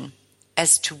decision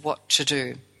as to what to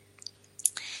do.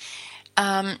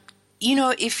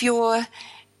 If you're,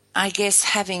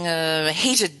 having a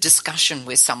heated discussion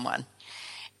with someone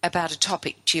about a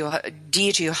topic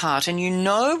dear to your heart, and you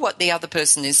know what the other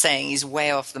person is saying is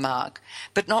way off the mark,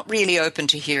 but not really open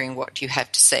to hearing what you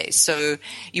have to say. So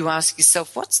you ask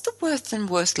yourself, what's the worth and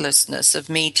worthlessness of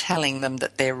me telling them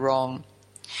that they're wrong?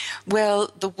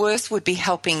 Well, the worth would be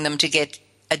helping them to get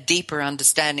a deeper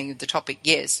understanding of the topic,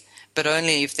 yes, but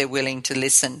only if they're willing to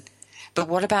listen. But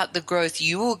what about the growth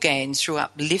you will gain through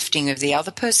uplifting of the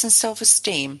other person's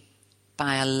self-esteem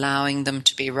by allowing them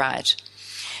to be right?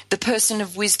 The person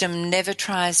of wisdom never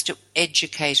tries to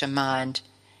educate a mind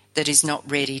that is not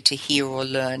ready to hear or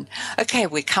learn. Okay,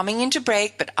 we're coming into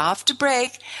break, but after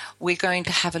break, we're going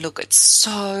to have a look at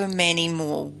so many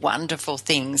more wonderful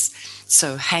things.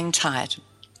 So hang tight.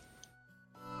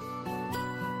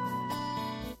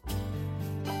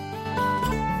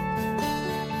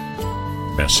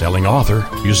 Best-selling author,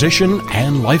 musician,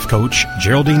 and life coach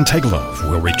Geraldine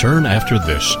Tegelov will return after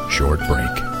this short break.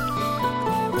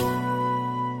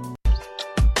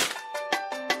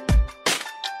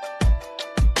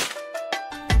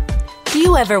 Do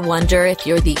you ever wonder if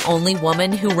you're the only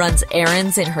woman who runs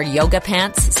errands in her yoga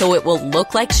pants so it will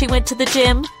look like she went to the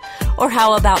gym? Or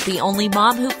how about the only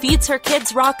mom who feeds her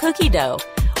kids raw cookie dough?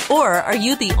 Or are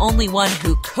you the only one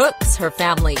who cooks her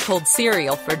family cold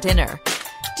cereal for dinner?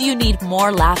 Do you need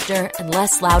more laughter and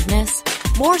less loudness?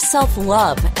 More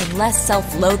self-love and less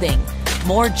self-loathing?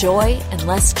 More joy and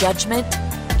less judgment?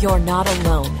 You're not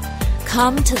alone.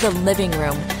 Come to the living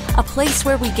room, a place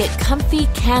where we get comfy,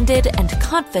 candid, and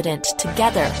confident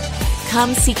together.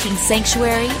 Come seeking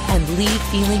sanctuary and leave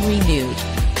feeling renewed.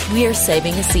 We're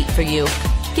saving a seat for you.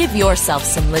 Give yourself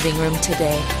some living room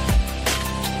today.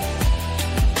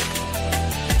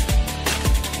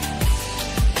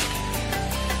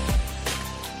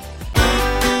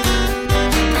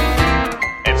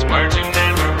 It's words you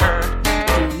never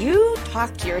heard. Do you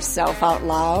talk to yourself out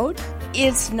loud?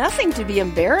 It's nothing to be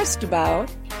embarrassed about.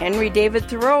 Henry David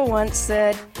Thoreau once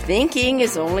said, "Thinking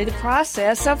is only the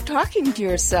process of talking to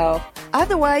yourself,"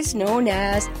 otherwise known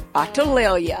as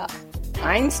autolalia.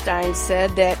 Einstein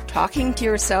said that talking to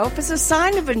yourself is a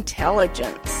sign of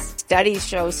intelligence. Studies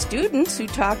show students who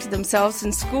talk to themselves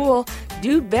in school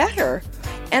do better,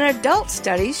 and adult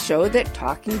studies show that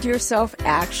talking to yourself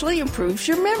actually improves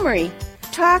your memory.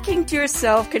 Talking to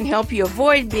yourself can help you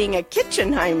avoid being a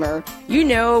kitchenheimer. You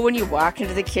know, when you walk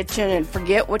into the kitchen and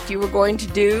forget what you were going to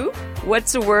do?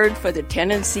 What's a word for the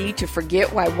tendency to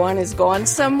forget why one has gone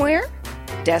somewhere?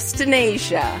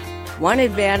 Destination. One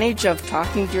advantage of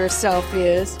talking to yourself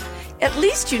is, at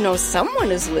least you know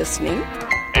someone is listening.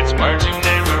 It's words you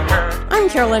never heard. I'm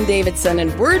Carolyn Davidson,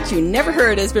 and Words You Never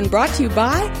Heard has been brought to you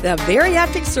by the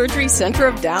Bariatric Surgery Center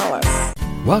of Dallas.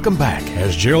 Welcome back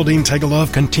as Geraldine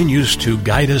Tegelov continues to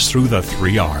guide us through the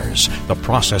 3 R's, the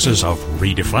processes of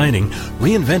redefining,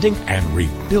 reinventing, and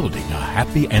rebuilding a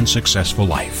happy and successful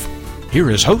life. Here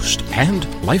is host and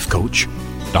life coach,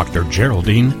 Dr.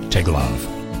 Geraldine Tegelov.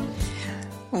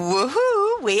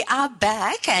 we are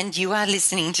back, and you are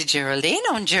listening to Geraldine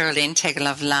on Geraldine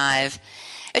Tegelov Live.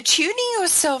 Attuning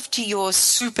yourself to your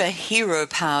superhero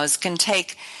powers can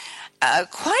take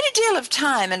quite a deal of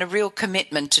time and a real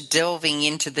commitment to delving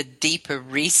into the deeper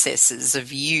recesses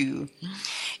of you.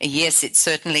 Yes, it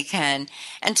certainly can.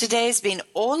 And today has been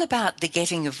all about the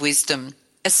getting of wisdom,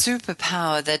 a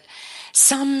superpower that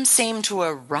some seem to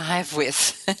arrive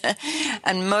with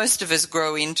and most of us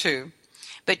grow into.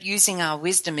 But using our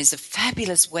wisdom is a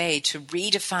fabulous way to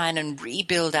redefine and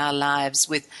rebuild our lives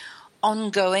with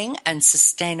ongoing and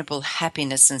sustainable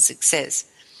happiness and success.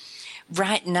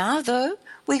 Right now, though,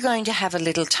 we're going to have a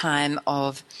little time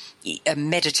of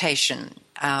meditation.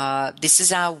 This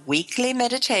is our weekly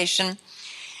meditation,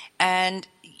 and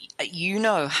you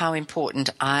know how important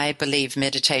I believe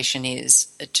meditation is,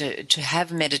 to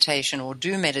have meditation or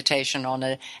do meditation on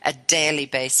a daily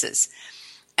basis.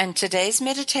 And today's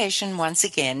meditation, once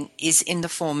again, is in the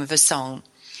form of a song.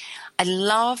 I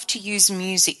love to use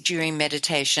music during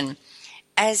meditation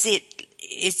as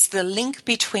it's the link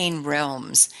between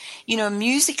realms. You know,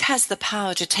 music has the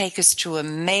power to take us to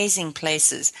amazing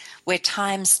places where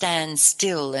time stands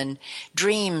still and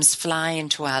dreams fly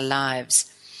into our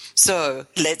lives. So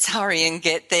let's hurry and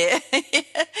get there.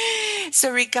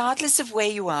 So regardless of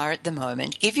where you are at the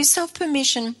moment, give yourself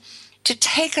permission to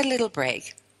take a little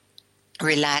break.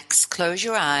 Relax, close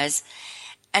your eyes,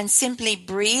 and simply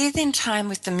breathe in time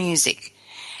with the music.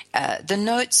 The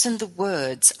notes and the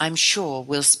words, I'm sure,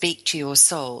 will speak to your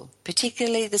soul,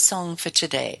 particularly the song for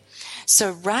today.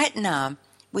 So right now,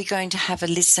 we're going to have a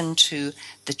listen to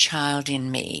The Child in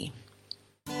Me.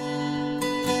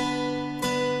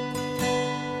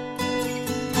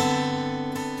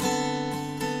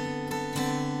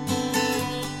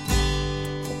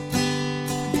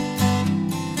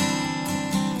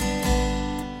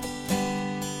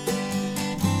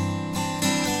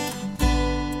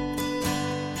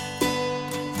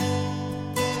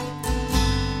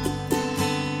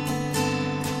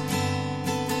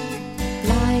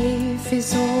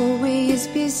 Is always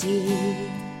busy.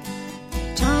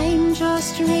 Time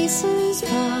just races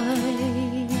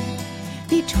by.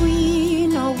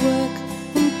 Between our work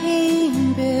and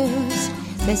paying bills,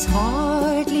 there's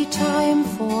hardly time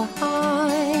for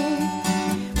high.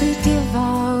 We give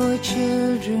our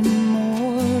children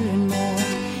more and more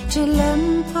till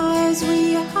empires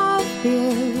we have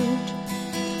built.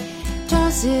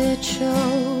 Does it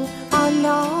show our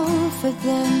love for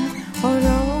them or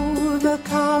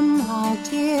overcome our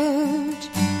guilt?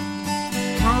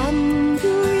 Can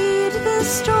you read the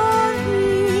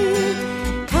story?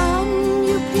 Can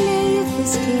you play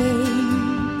this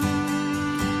game?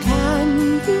 Can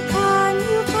you?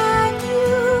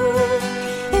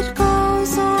 It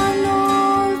goes on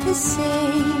all the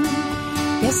same.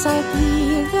 Yes, I'll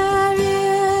be there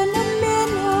in a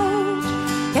minute.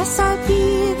 Yes, I'll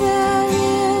be there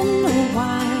in a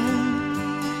while.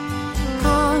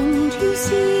 Can't you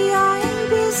see?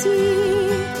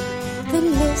 The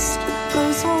list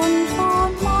goes on for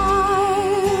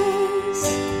miles.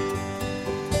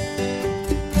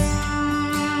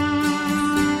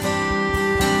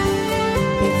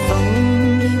 If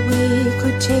only we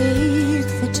could take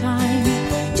the time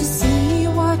to see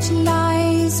what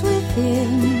lies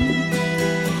within,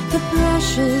 the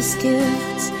precious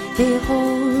gifts they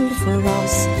hold for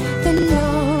us, the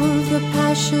love, the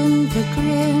passion, the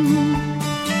grin.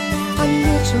 A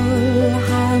little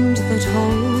hand that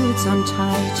holds on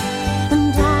tight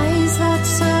and eyes that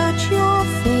search your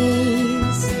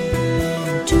face.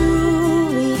 Do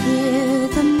we hear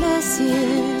the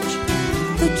message,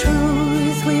 the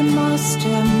truth we must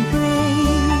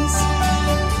embrace?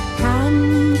 Can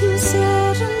you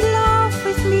sit and laugh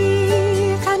with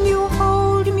me? Can you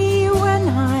hold me when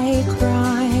I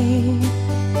cry?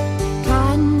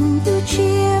 Can you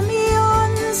cheer me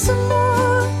on some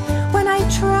more when I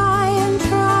try?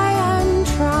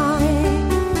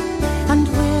 And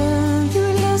will you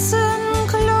listen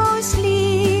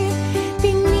closely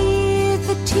beneath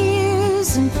the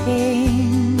tears and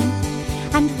pain?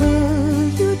 And will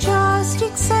you just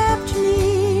accept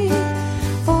me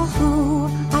for who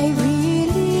I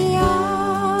really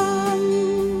am?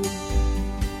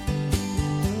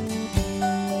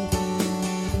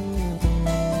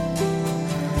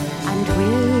 And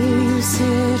will you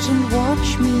sit and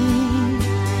watch me?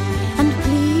 And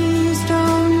please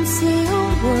don't say a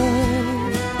word.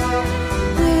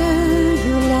 Will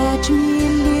you let me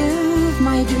live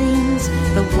my dreams,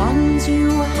 the ones you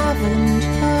haven't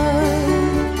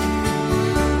heard?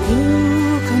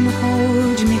 You can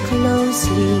hold me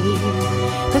closely,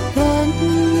 but then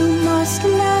you must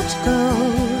let go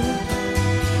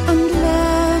and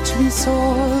let me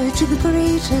soar to the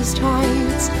greatest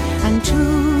heights and to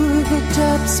the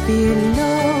depths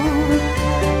below.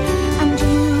 And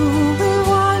you will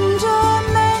wonder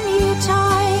many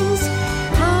times,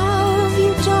 have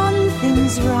you done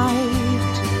things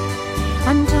right?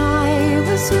 And I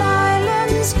will smile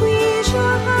and squeeze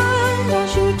your hand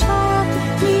as you tuck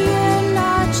me in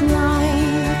at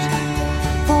night.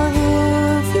 For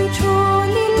if you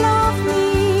truly love me,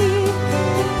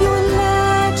 you'll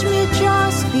let me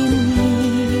just be me.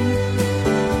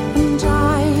 And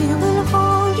I will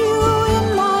hold you in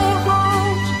my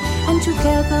heart, and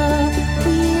together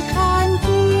we can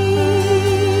be.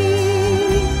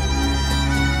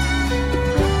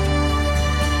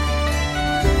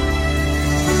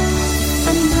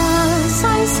 And as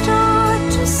I start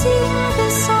to sing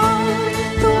this song,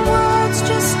 the words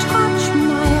just touch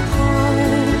my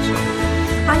heart.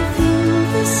 I think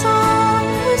the song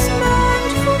was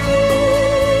meant for me,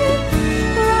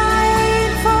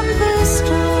 right from the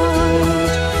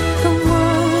start. The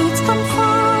words come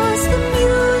fast, the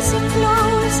music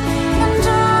flows, and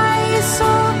I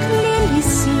so clearly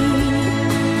see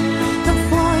the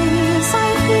voice I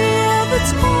hear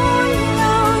that's calling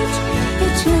out.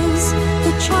 It is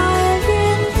the child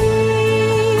in me.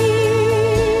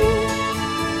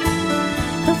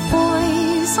 The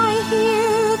voice I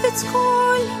hear that's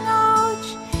calling out,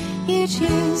 it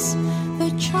is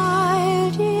the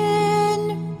child in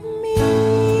me.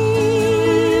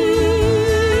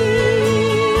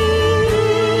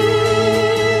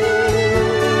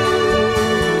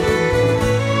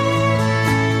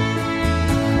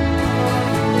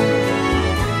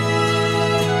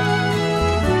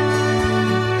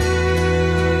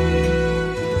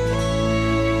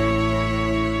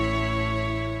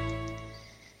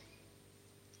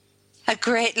 A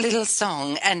great little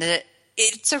song, and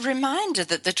it's a reminder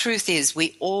that the truth is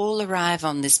we all arrive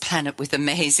on this planet with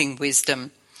amazing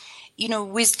wisdom. You know,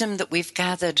 wisdom that we've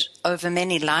gathered over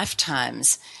many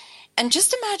lifetimes. And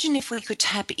just imagine if we could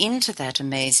tap into that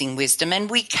amazing wisdom, and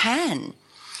we can.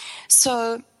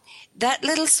 So that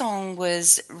little song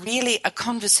was really a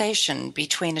conversation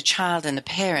between a child and a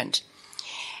parent.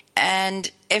 And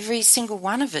every single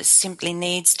one of us simply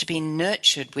needs to be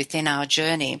nurtured within our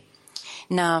journey.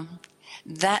 Now,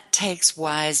 that takes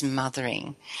wise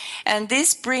mothering. And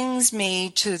this brings me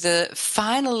to the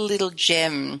final little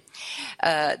gem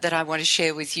that I want to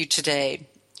share with you today.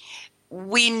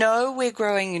 We know we're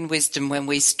growing in wisdom when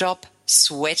we stop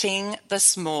sweating the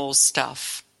small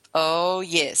stuff. Oh,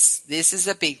 yes, this is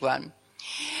a big one.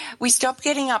 We stop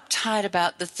getting uptight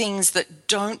about the things that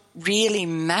don't really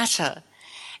matter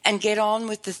and get on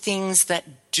with the things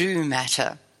that do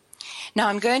matter. Now,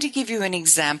 I'm going to give you an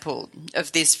example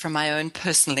of this from my own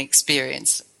personal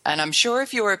experience. And I'm sure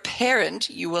if you're a parent,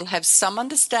 you will have some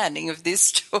understanding of this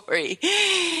story.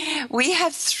 We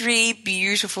have 3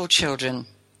 beautiful children.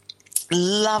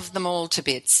 Love them all to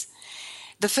bits.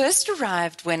 The first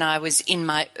arrived when I was in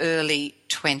my early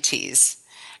 20s.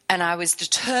 And I was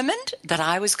determined that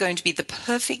I was going to be the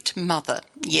perfect mother.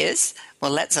 Yes,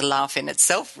 well, that's a laugh in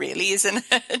itself, really, isn't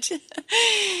it?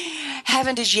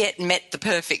 Haven't as yet met the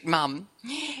perfect mum.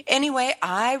 Anyway,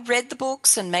 I read the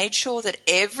books and made sure that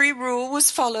every rule was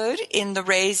followed in the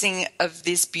raising of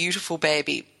this beautiful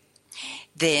baby.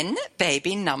 Then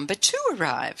baby number 2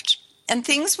 arrived, and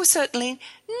things were certainly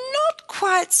not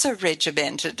quite so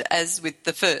regimented as with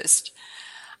the first.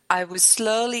 I was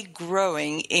slowly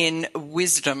growing in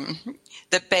wisdom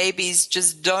that babies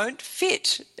just don't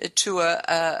fit to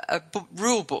a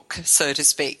rule book, so to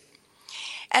speak.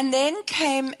 And then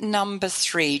came number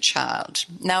 3 child.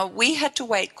 Now, we had to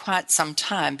wait quite some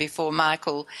time before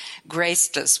Michael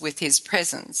graced us with his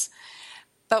presence.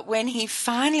 But when he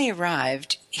finally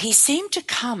arrived, he seemed to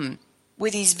come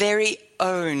with his very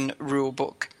own rule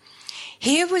book.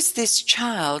 Here was this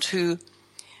child who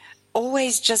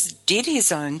always just did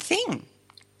his own thing.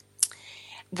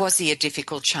 Was he a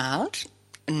difficult child?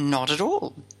 Not at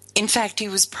all. In fact, he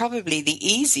was probably the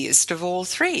easiest of all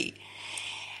 3.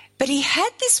 But he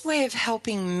had this way of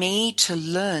helping me to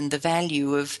learn the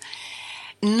value of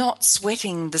not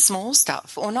sweating the small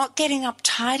stuff or not getting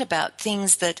uptight about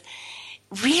things that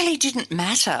really didn't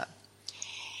matter.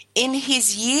 In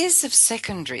his years of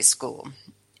secondary school,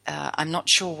 I'm not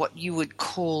sure what you would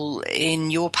call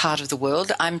in your part of the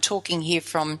world. I'm talking here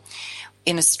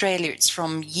in Australia, it's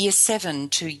from year 7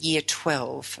 to year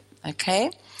 12,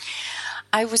 okay?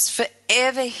 I was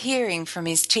forever hearing from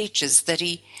his teachers that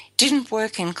he didn't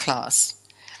work in class,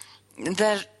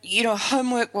 that,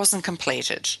 homework wasn't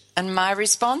completed. And my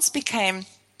response became,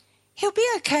 he'll be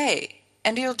okay,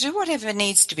 and he'll do whatever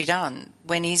needs to be done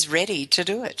when he's ready to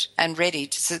do it and ready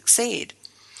to succeed.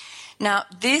 Now,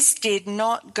 this did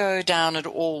not go down at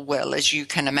all well, as you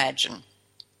can imagine,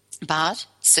 but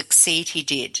succeed he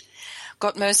did.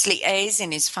 Got mostly A's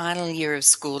in his final year of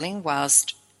schooling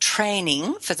whilst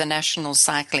training for the National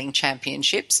Cycling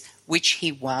Championships, which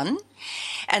he won,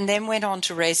 and then went on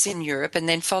to race in Europe, and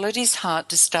then followed his heart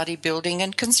to study building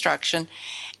and construction,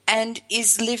 and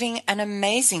is living an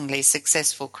amazingly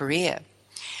successful career.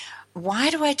 Why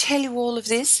do I tell you all of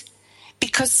this?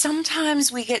 Because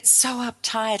sometimes we get so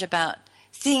uptight about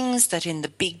things that in the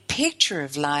big picture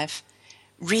of life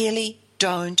really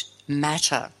don't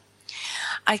matter.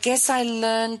 I guess I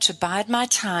learned to bide my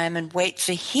time and wait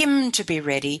for him to be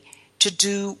ready to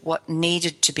do what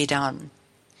needed to be done.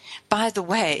 By the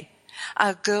way,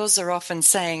 our girls are often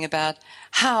saying about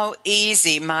how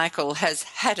easy Michael has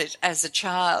had it as a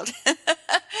child.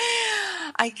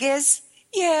 I guess,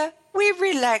 we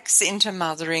relax into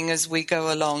mothering as we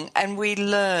go along, and we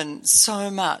learn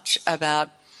so much about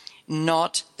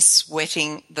not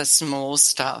sweating the small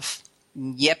stuff.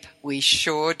 Yep, we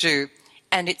sure do.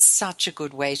 And it's such a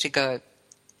good way to go.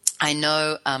 I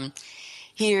know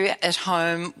here at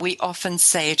home we often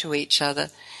say to each other,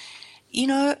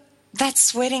 that's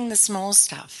sweating the small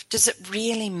stuff. Does it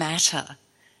really matter?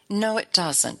 No, it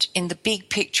doesn't. In the big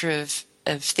picture of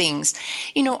things,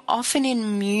 often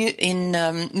in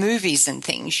movies and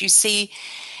things, you see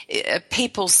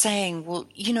people saying, well,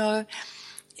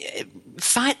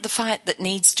 fight the fight that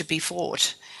needs to be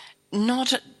fought.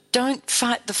 Don't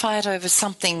fight the fight over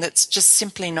something that's just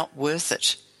simply not worth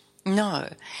it. No.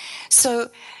 So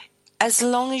as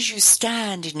long as you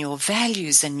stand in your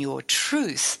values and your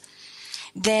truth,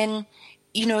 then,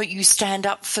 you stand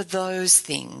up for those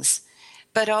things.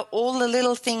 But all the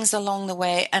little things along the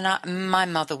way, and my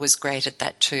mother was great at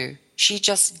that too. She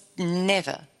just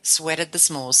never sweated the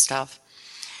small stuff.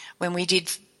 When we did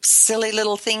silly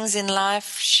little things in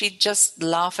life, she'd just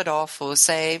laugh it off or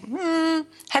say,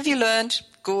 have you learned?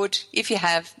 Good. If you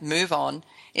have, move on.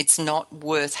 It's not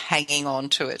worth hanging on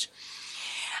to it.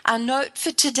 Our note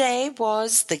for today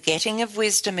was the getting of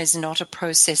wisdom is not a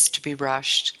process to be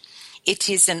rushed. It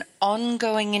is an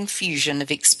ongoing infusion of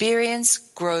experience,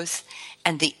 growth,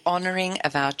 and the honoring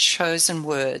of our chosen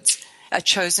words, a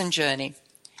chosen journey.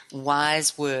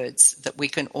 Wise words that we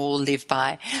can all live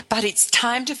by. But it's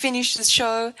time to finish the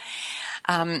show.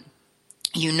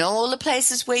 You know all the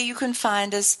places where you can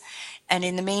find us. And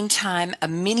in the meantime, a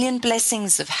million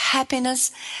blessings of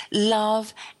happiness,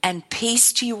 love, and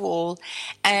peace to you all.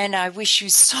 And I wish you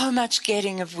so much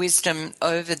getting of wisdom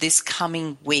over this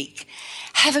coming week.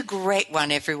 Have a great one,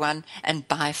 everyone, and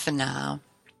bye for now.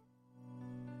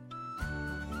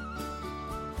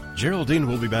 Geraldine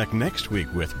will be back next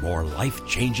week with more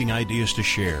life-changing ideas to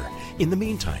share. In the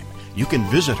meantime, you can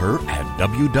visit her at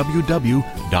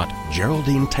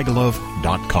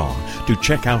www.geraldinetegelov.com to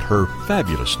check out her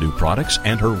fabulous new products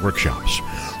and her workshops.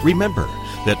 Remember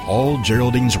that all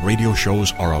Geraldine's radio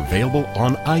shows are available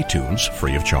on iTunes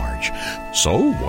free of charge. So